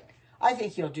 But I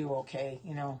think he'll do okay,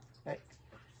 you know. But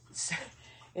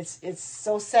it's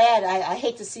so sad. I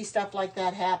hate to see stuff like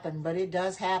that happen, but it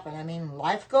does happen. I mean,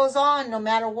 life goes on no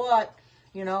matter what,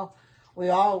 you know. We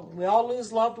all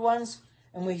lose loved ones,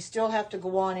 and we still have to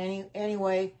go on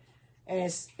anyway. And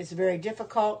it's very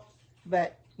difficult,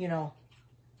 but you know,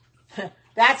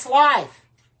 that's life,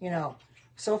 you know.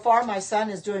 So far, my son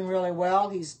is doing really well.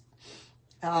 He's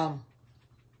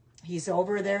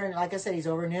over there, and like I said, he's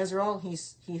over in Israel.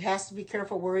 He has to be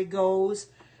careful where he goes.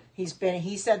 He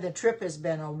said the trip has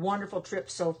been a wonderful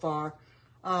trip so far.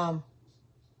 How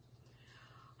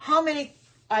many?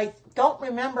 I don't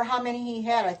remember how many he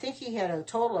had. I think he had a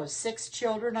total of 6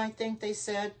 children, I think they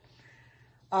said.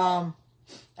 I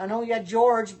know he had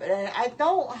George, but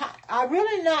I'm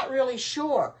really not really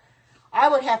sure. I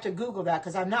would have to Google that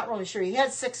because I'm not really sure. He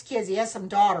had 6 kids. He has some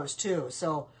daughters too.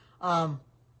 So, oh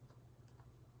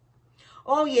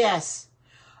yes,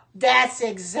 that's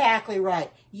exactly right.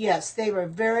 Yes, they were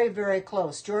very, very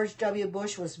close. George W.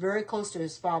 Bush was very close to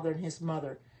his father and his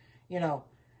mother, you know.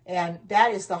 And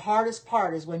that is the hardest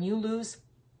part, is when you lose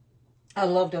a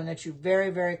loved one that you're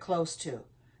very, very close to.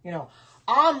 You know,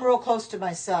 I'm real close to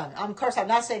my son. Of course, I'm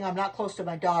not saying I'm not close to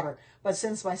my daughter, but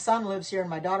since my son lives here and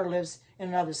my daughter lives in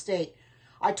another state,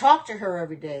 I talk to her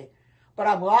every day. But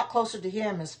I'm a lot closer to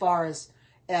him as far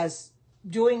as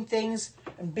doing things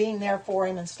and being there for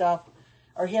him and stuff,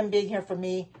 or him being here for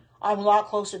me. I'm a lot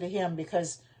closer to him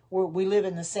because we live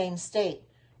in the same state,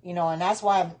 you know, and that's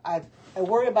why I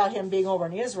worry about him being over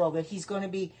in Israel, that he's going to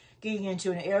be getting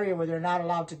into an area where they're not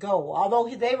allowed to go.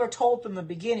 Although they were told from the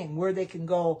beginning where they can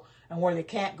go and where they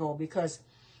can't go, because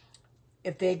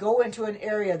if they go into an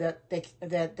area that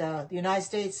the United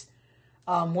States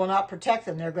will not protect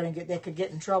them, they could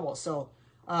get in trouble. So,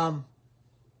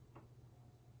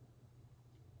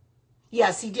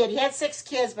 yes, he did. He had 6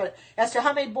 kids, but as to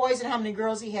how many boys and how many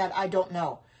girls he had, I don't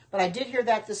know. But I did hear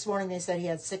that this morning. They said he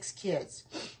had 6 kids.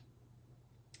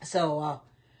 So,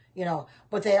 you know,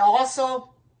 but they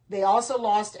also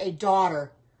lost a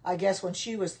daughter, I guess, when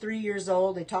she was 3 years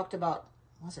old. They talked about,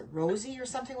 was it Rosie or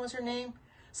something was her name?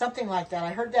 Something like that.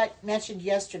 I heard that mentioned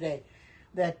yesterday,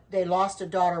 that they lost a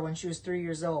daughter when she was 3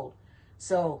 years old.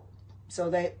 So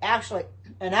they actually,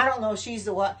 and I don't know if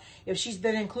if she's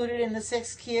been included in the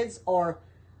 6 kids or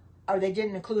they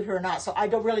didn't include her or not. So I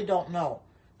really don't know.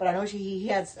 But I know he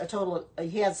had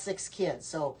 6 kids.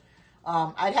 So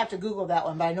I'd have to Google that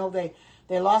one. But I know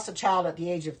they lost a child at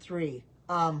the age of 3.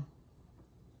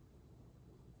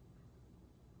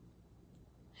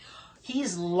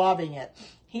 He's loving it.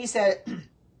 He said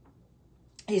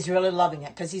he's really loving it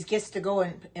because he gets to go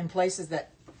in places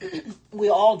that we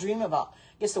all dream about.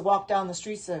 Gets to walk down the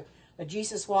streets that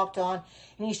Jesus walked on.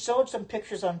 And he showed some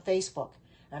pictures on Facebook.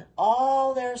 And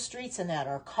all their streets in that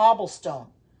are cobblestone.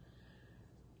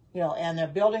 and their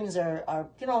buildings are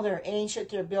they're ancient.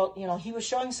 They're built, he was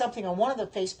showing something on one of the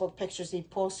Facebook pictures he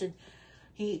posted.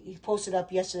 He posted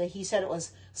up yesterday. He said it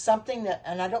was something that,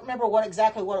 and I don't remember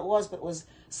exactly what it was, but it was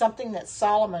something that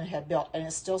Solomon had built, and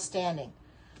it's still standing.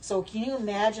 So can you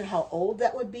imagine how old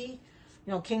that would be?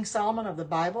 King Solomon of the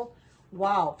Bible.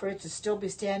 Wow, for it to still be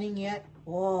standing yet.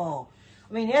 Whoa.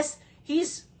 I mean,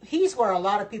 he's where a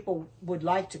lot of people would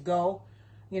like to go.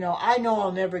 I know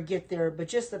I'll never get there, but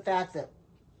just the fact that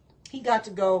he got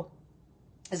to go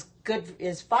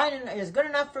is fine and is good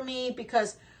enough for me,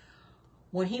 because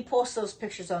when he posts those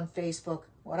pictures on Facebook,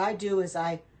 what I do is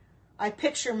I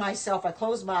picture myself, I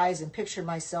close my eyes and picture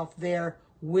myself there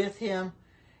with him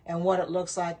and what it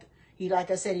looks like.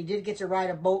 Like I said, he did get to ride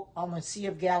a boat on the Sea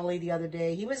of Galilee the other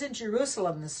day. He was in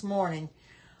Jerusalem this morning.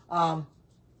 Of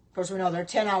course, we know they're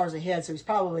 10 hours ahead, so he's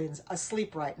probably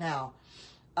asleep right now.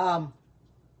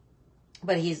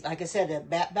 But he's, like I said,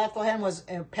 Bethlehem was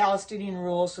Palestinian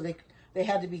rule, so they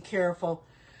had to be careful.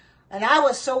 And I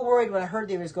was so worried when I heard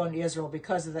they was going to Israel,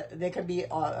 because of there could be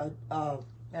an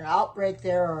outbreak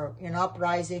there or an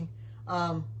uprising.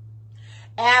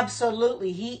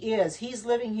 Absolutely, he is. He's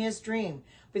living his dream,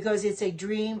 because it's a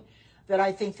dream that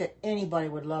I think that anybody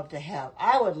would love to have.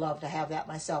 I would love to have that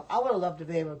myself. I would have loved to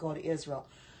be able to go to Israel.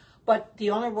 But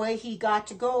the only way he got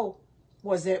to go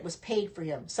was that it was paid for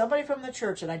him. Somebody from the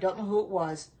church, and I don't know who it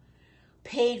was,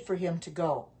 paid for him to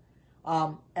go.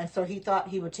 And so he thought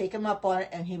he would take him up on it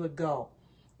and he would go.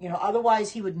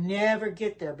 Otherwise he would never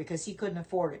get there, because he couldn't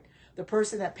afford it. The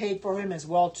person that paid for him is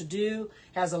well-to-do,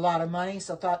 has a lot of money,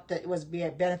 so thought that it was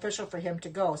beneficial for him to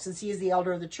go. Since he is the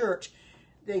elder of the church,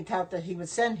 they thought that he would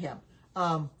send him.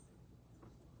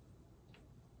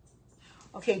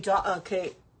 Okay,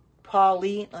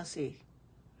 Pauline, let's see.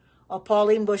 Oh,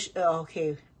 Pauline Bush,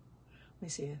 okay. Let me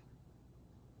see.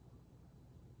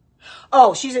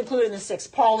 Oh, she's included in the 6.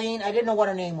 Pauline, I didn't know what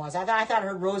her name was. I thought I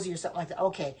heard Rosie or something like that.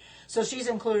 Okay, so she's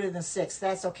included in the 6.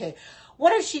 That's okay. What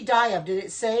did she die of? Did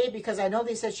it say? Because I know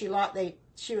they said she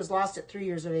was lost at 3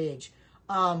 years of age.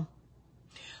 How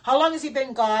long has he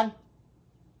been gone?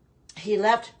 He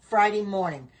left Friday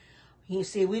morning.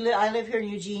 I live here in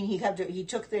Eugene. He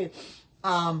took the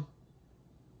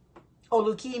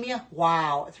leukemia.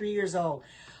 Wow, 3 years old.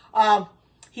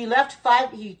 He got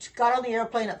on the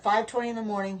airplane at 5:20 in the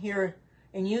morning here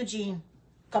in Eugene,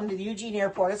 come to the Eugene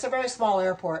airport. It's a very small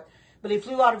airport, but he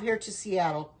flew out of here to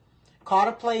Seattle, caught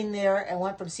a plane there, and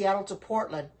went from Seattle to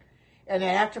Portland. And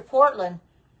then after Portland,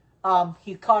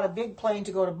 he caught a big plane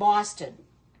to go to Boston.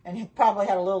 And he probably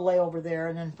had a little layover there,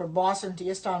 and then from Boston to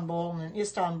Istanbul, and then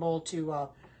Istanbul to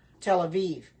Tel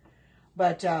Aviv.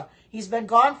 But he's been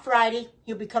gone Friday.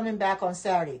 He'll be coming back on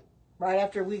Saturday. Right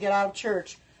after we get out of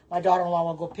church, my daughter-in-law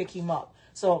will go pick him up.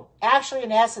 So actually,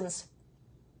 in essence,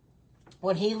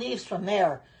 when he leaves from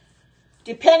there,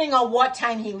 depending on what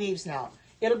time he leaves now,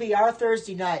 it'll be our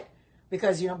Thursday night.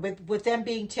 Because, with them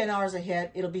being 10 hours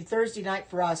ahead, it'll be Thursday night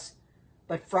for us,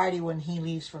 but Friday when he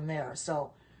leaves from there.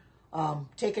 So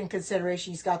take in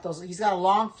consideration, he's got a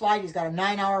long flight. He's got a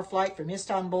 9-hour flight from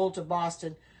Istanbul to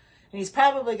Boston. And he's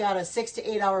probably got a 6 to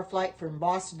 8 hour flight from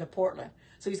Boston to Portland.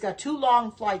 So he's got 2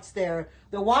 long flights there.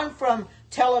 The one from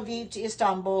Tel Aviv to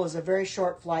Istanbul is a very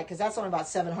short flight, because that's only about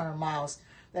 700 miles.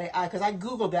 Because I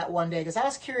Googled that one day, because I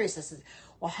was curious. I said,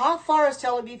 well, how far is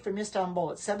Tel Aviv from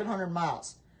Istanbul? It's 700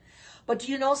 miles. But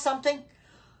do you know something?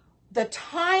 The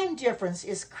time difference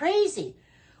is crazy.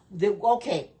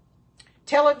 Okay,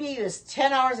 Tel Aviv is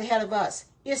 10 hours ahead of us.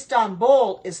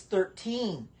 Istanbul is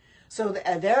 13. So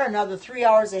they're another 3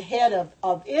 hours ahead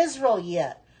of Israel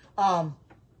yet.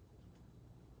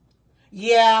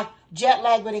 Yeah, jet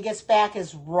lag when he gets back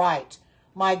is right.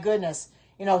 My goodness.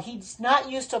 He's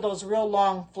not used to those real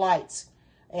long flights.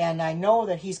 And I know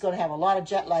that he's going to have a lot of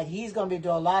jet lag. He's going to be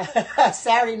doing a lot.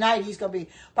 Saturday night, he's going to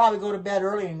probably go to bed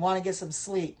early and want to get some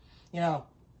sleep. Yeah,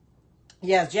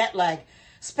 jet lag.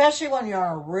 Especially when you're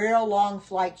on a real long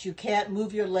flight. You can't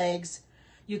move your legs.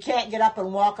 You can't get up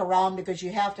and walk around because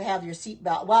you have to have your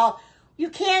seatbelt. Well, you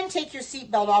can take your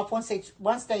seatbelt off once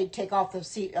they take off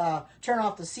the turn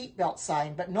off the seatbelt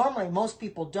sign. But normally, most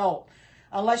people don't.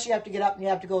 Unless you have to get up and you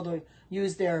have to go to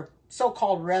use their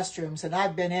so-called restrooms, and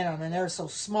I've been in them, and they're so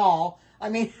small. I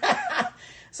mean,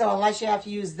 so unless you have to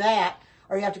use that,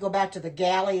 or you have to go back to the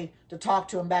galley to talk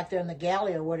to them back there in the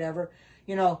galley or whatever,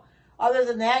 other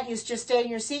than that, you just stay in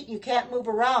your seat. You can't move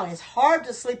around. It's hard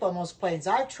to sleep on those planes.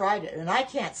 I've tried it, and I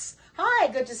can't. Hi,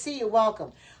 good to see you.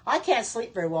 Welcome. I can't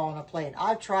sleep very well on a plane.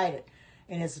 I've tried it,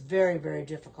 and it's very, very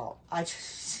difficult.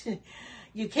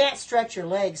 You can't stretch your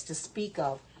legs to speak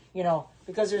of,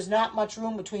 because there's not much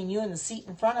room between you and the seat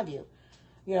in front of you.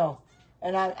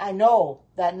 And I know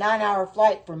that 9-hour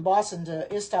flight from Boston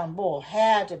to Istanbul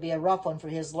had to be a rough one for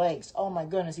his legs. Oh my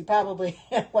goodness, he probably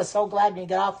was so glad when he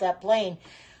got off that plane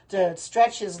to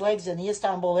stretch his legs in the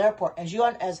Istanbul airport.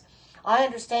 As I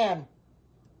understand,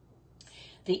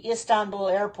 the Istanbul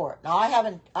airport. Now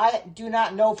I do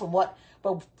not know from what,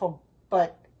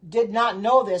 but did not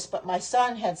know this, but my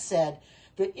son had said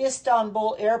that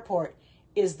Istanbul airport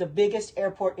is the biggest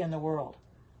airport in the world.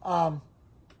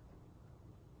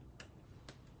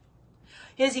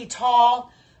 Is he tall?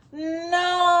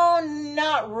 No,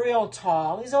 not real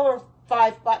tall. He's over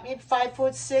 5, maybe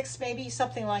 5'6", maybe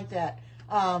something like that.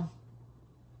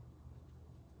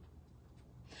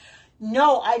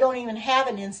 No, I don't even have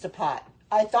an Instapot.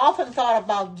 I often thought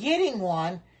about getting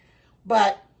one,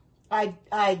 but I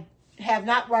have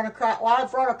not run across, well,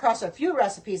 I've run across a few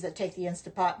recipes that take the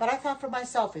Instapot, but I thought for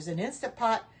myself, is an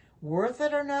Instapot worth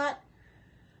it or not?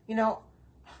 You know,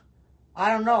 I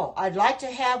don't know. I'd like to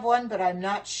have one, but I'm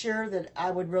not sure that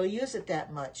I would really use it that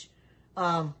much.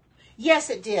 Yes,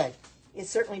 it did. It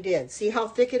certainly did. See how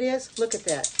thick it is? Look at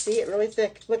that. See it really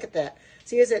thick? Look at that.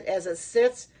 See as it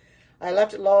sits? I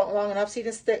left it long enough. See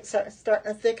this thick, starting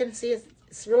to thicken? See,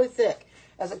 it's really thick.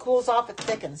 As it cools off, it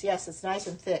thickens. Yes, it's nice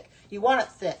and thick. You want it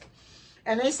thick.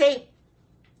 And they say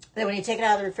that when you take it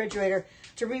out of the refrigerator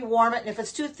to rewarm it, and if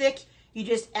it's too thick, you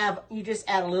just add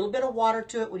a little bit of water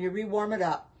to it when you rewarm it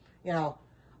up. You know,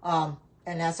 and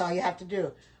that's all you have to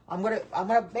do. I'm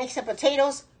gonna make some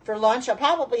potatoes for lunch. I'll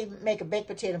probably make a baked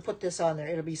potato and put this on there.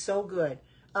 It'll be so good.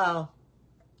 I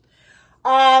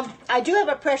do have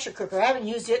a pressure cooker. I haven't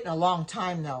used it in a long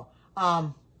time though.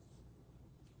 Oh,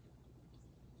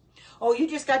 you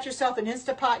just got yourself an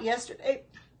Instapot yesterday?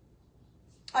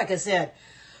 Like I said,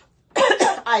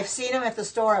 I've seen them at the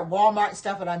store at Walmart and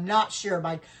stuff, and I'm not sure.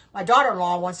 My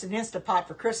daughter-in-law wants an Instapot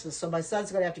for Christmas, so my son's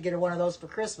going to have to get her one of those for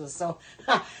Christmas. So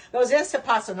those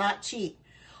Instapots are not cheap.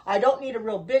 I don't need a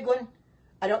real big one.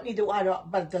 I don't need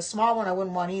but the small one I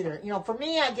wouldn't want either. You know, for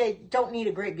me, don't need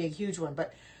a great big huge one.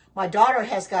 But my daughter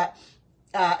has got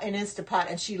an Instapot,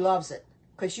 and she loves it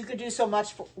because you could do so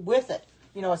much with it.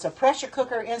 You know, it's a pressure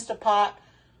cooker, Instapot,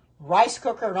 rice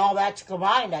cooker, and all that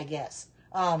combined, I guess.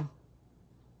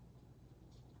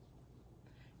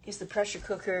 Is the pressure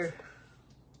cooker?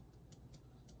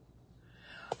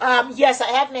 Yes,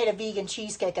 I have made a vegan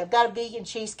cheesecake. I've got a vegan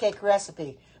cheesecake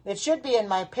recipe. It should be in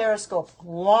my Periscope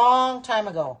long time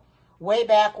ago, way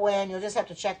back when. You'll just have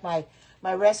to check on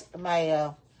my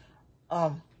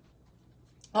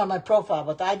profile.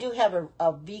 But I do have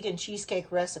a vegan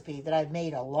cheesecake recipe that I've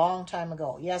made a long time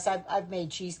ago. Yes, I've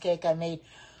made cheesecake. I made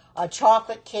a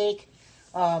chocolate cake,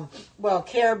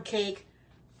 carob cake,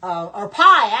 or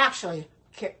pie actually,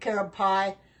 carob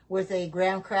pie with a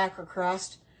graham cracker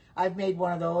crust. I've made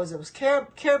one of those. It was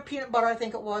carob peanut butter, I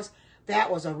think it was.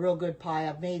 That was a real good pie.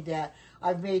 I've made that.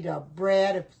 I've made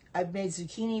bread. I've made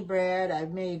zucchini bread.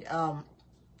 I've made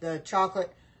the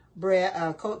chocolate bread,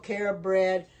 carob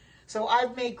bread. So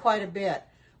I've made quite a bit.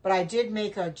 But I did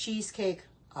make a cheesecake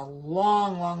a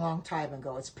long time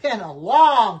ago. It's been a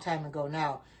long time ago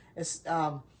now. It's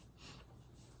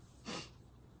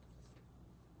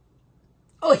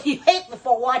oh, you hate me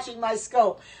for watching my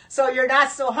scope. So you're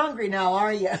not so hungry now,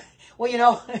 are you? Well, you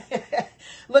know,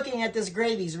 looking at this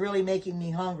gravy is really making me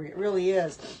hungry. It really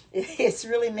is. It's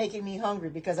really making me hungry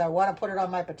because I want to put it on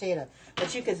my potato.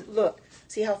 But you can look.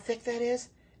 See how thick that is?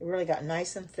 It really got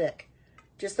nice and thick.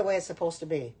 Just the way it's supposed to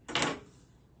be.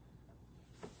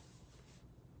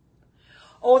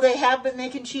 Oh, they have been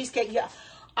making cheesecake. Yeah.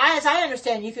 As I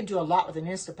understand, you can do a lot with an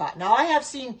Instapot. Now, I have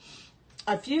seen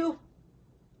a few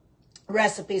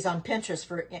recipes on Pinterest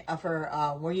for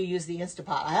where you use the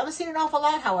Instapot. I haven't seen an awful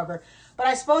lot, however, but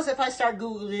I suppose if I start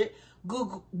Googling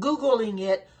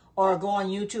it or go on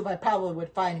YouTube, I probably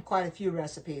would find quite a few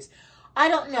recipes. I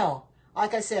don't know.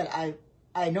 Like I said,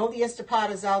 I know the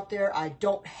Instapot is out there. I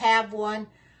don't have one.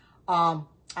 I'm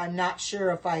not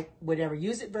sure if I would ever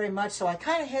use it very much, so I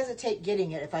kind of hesitate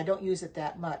getting it if I don't use it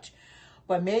that much.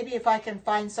 But maybe if I can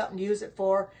find something to use it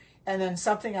for, and then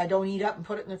something I don't eat up and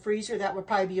put it in the freezer, that would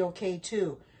probably be okay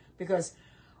too. Because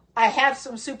I have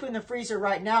some soup in the freezer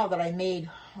right now that I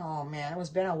made. Oh man, it was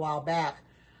been a while back.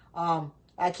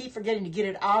 I keep forgetting to get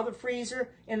it out of the freezer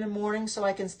in the morning so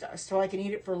I can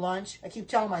eat it for lunch. I keep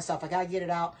telling myself I gotta get it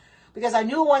out because I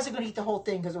knew I wasn't gonna eat the whole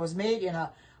thing because it was made in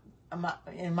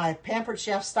my Pampered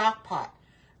Chef stock pot.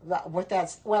 With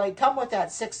that, well, it come with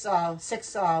that six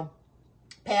pot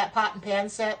and pan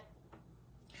set.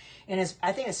 And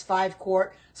I think it's 5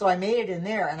 quart. So I made it in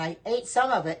there and I ate some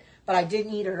of it, but I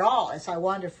didn't eat it at all. And so I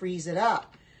wanted to freeze it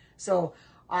up. So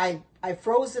I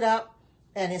froze it up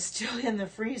and it's still in the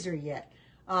freezer yet.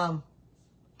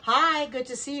 Hi, good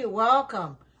to see you.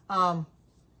 Welcome.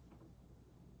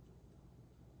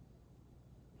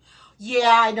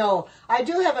 Yeah, I know. I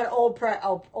do have an old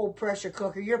pressure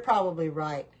cooker. You're probably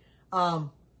right.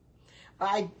 Um,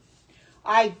 I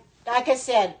I like I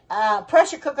said,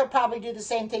 pressure cooker probably do the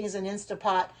same thing as an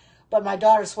Instapot, but my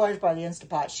daughter swears by the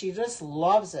Instapot. She just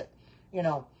loves it, you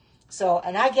know. So,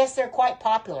 and I guess they're quite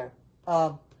popular.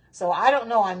 So I don't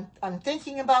know. I'm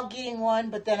thinking about getting one,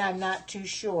 but then I'm not too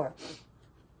sure.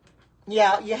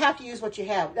 Yeah, you have to use what you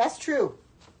have. That's true.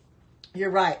 You're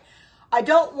right. I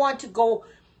don't want to go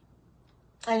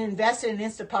and invest in an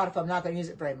Instapot if I'm not going to use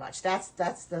it very much. That's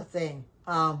the thing.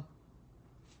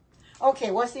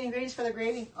 Okay, what's the ingredients for the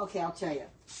gravy? Okay, I'll tell you.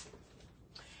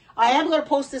 I am going to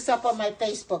post this up on my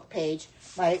Facebook page,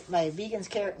 my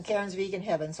Karen's Vegan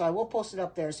Heaven, so I will post it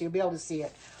up there so you'll be able to see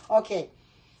it. Okay,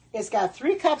 it's got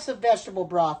 3 cups of vegetable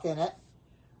broth in it,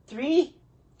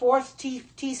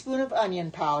 3/4 teaspoon of onion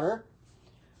powder,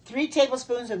 3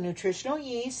 tablespoons of nutritional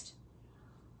yeast,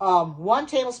 1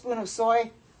 tablespoon of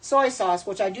soy sauce,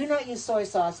 which I do not use soy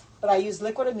sauce, but I use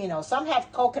liquid aminos. Some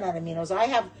have coconut aminos. I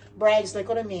have Bragg's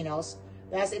liquid aminos.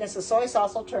 It's a soy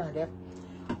sauce alternative.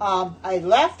 I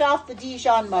left off the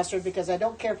Dijon mustard because I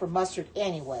don't care for mustard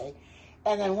anyway.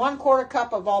 And then 1/4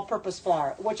 cup of all-purpose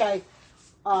flour, which I,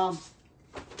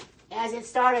 as it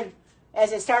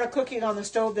started cooking on the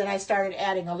stove, then I started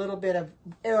adding a little bit of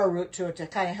arrowroot to it to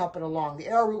kind of help it along. The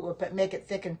arrowroot would make it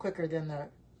thicken quicker than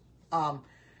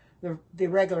the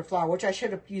regular flour, which I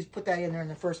should have put that in there in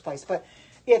the first place. But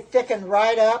it thickened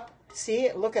right up. See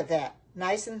it? Look at that.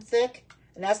 Nice and thick.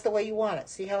 And that's the way you want it.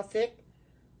 See how thick?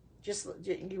 Just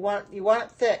you want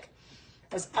it thick.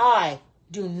 Because I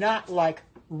do not like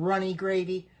runny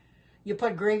gravy. You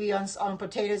put gravy on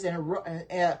potatoes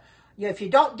and if you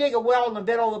don't dig a well in the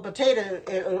middle of the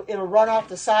potato, it'll run off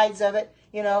the sides of it.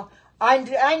 You know, I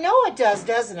know it does,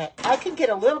 doesn't it? I can get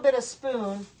a little bit of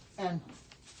spoon and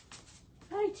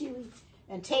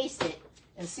and taste it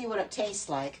and see what it tastes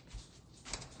like.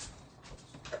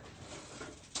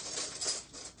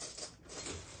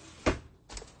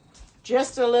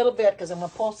 Just a little bit, because I'm going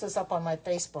to post this up on my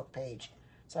Facebook page.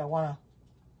 So I want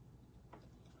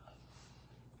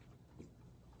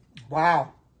to...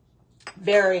 Wow.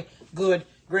 Very good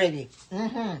gravy.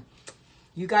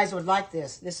 You guys would like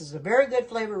this. This is a very good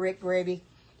flavor gravy.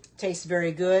 Tastes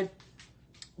very good.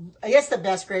 It's the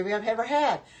best gravy I've ever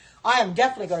had. I am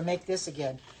definitely going to make this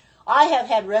again. I have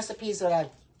had recipes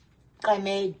that I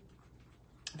made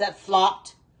that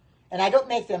flopped, and I don't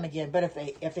make them again. But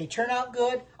if they turn out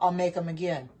good, I'll make them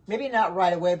again. Maybe not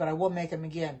right away, but I will make them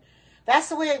again. That's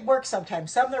the way it works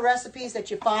sometimes. Some of the recipes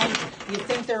that you find, you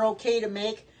think they're okay to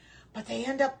make, but they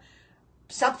end up,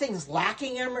 something's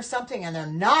lacking in them or something, and they're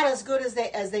not as good as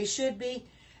they should be.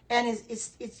 And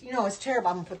it's it's terrible.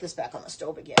 I'm gonna put this back on the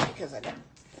stove again because I don't.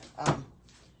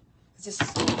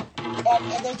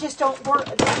 And they just don't work.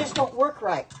 They just don't work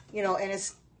right, And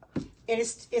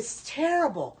it's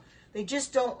terrible. They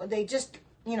just don't. They just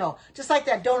just like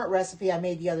that donut recipe I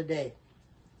made the other day.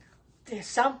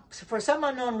 For some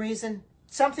unknown reason,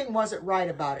 something wasn't right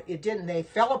about it. It didn't. They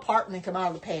fell apart when they come out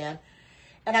of the pan.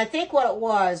 And I think what it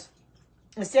was,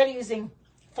 instead of using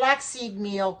flaxseed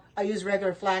meal, I used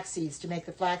regular flax seeds to make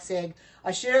the flax egg.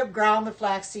 I should have ground the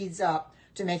flax seeds up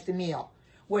to make the meal,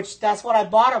 which that's what I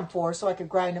bought them for, so I could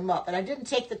grind them up. And I didn't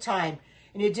take the time,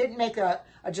 and it didn't make a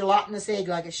gelatinous egg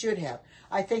like it should have.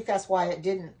 I think that's why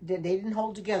they didn't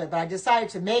hold together. But I decided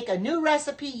to make a new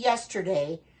recipe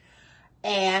yesterday,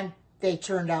 and they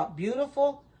turned out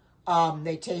beautiful.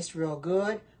 They taste real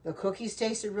good. The cookies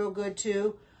tasted real good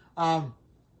too.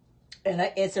 And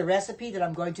it's a recipe that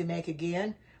I'm going to make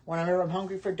again whenever I'm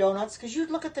hungry for donuts. Because you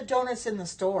look at the donuts in the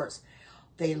stores.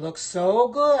 They look so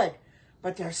good,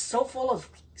 but they're so full of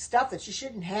stuff that you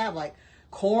shouldn't have, like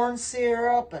corn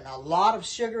syrup and a lot of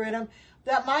sugar in them.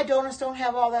 That my donuts don't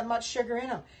have all that much sugar in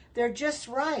them. They're just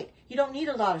right. You don't need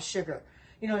a lot of sugar.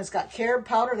 It's got carob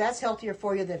powder. That's healthier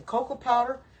for you than cocoa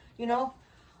powder, And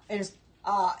it's,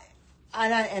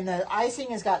 and the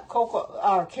icing has got cocoa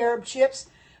or carob chips.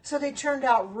 So they turned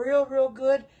out real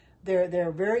good.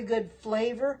 They're very good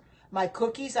flavor. My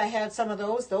cookies, I had some of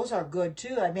those. Those are good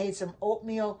too. I made some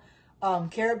oatmeal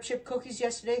carob chip cookies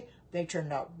yesterday. They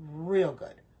turned out real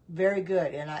good. Very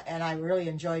good. And I really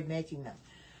enjoyed making them.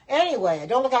 Anyway, I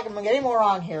don't look like I'm going to get any more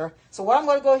on here. So what I'm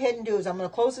going to go ahead and do is I'm going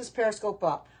to close this Periscope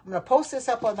up. I'm going to post this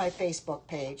up on my Facebook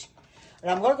page.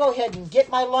 And I'm going to go ahead and get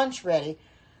my lunch ready.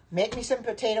 Make me some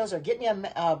potatoes or get me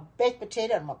a baked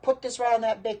potato. I'm going to put this right on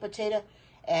that baked potato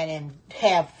and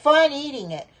have fun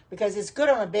eating it because it's good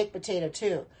on a baked potato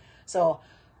too. So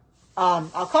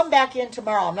I'll come back in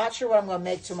tomorrow. I'm not sure what I'm going to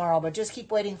make tomorrow, but just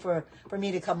keep waiting for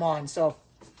me to come on. So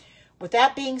with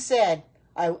that being said,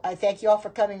 I thank you all for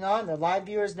coming on, the live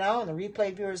viewers now and the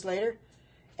replay viewers later.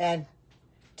 And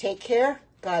take care.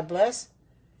 God bless.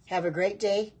 Have a great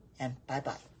day, and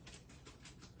bye-bye.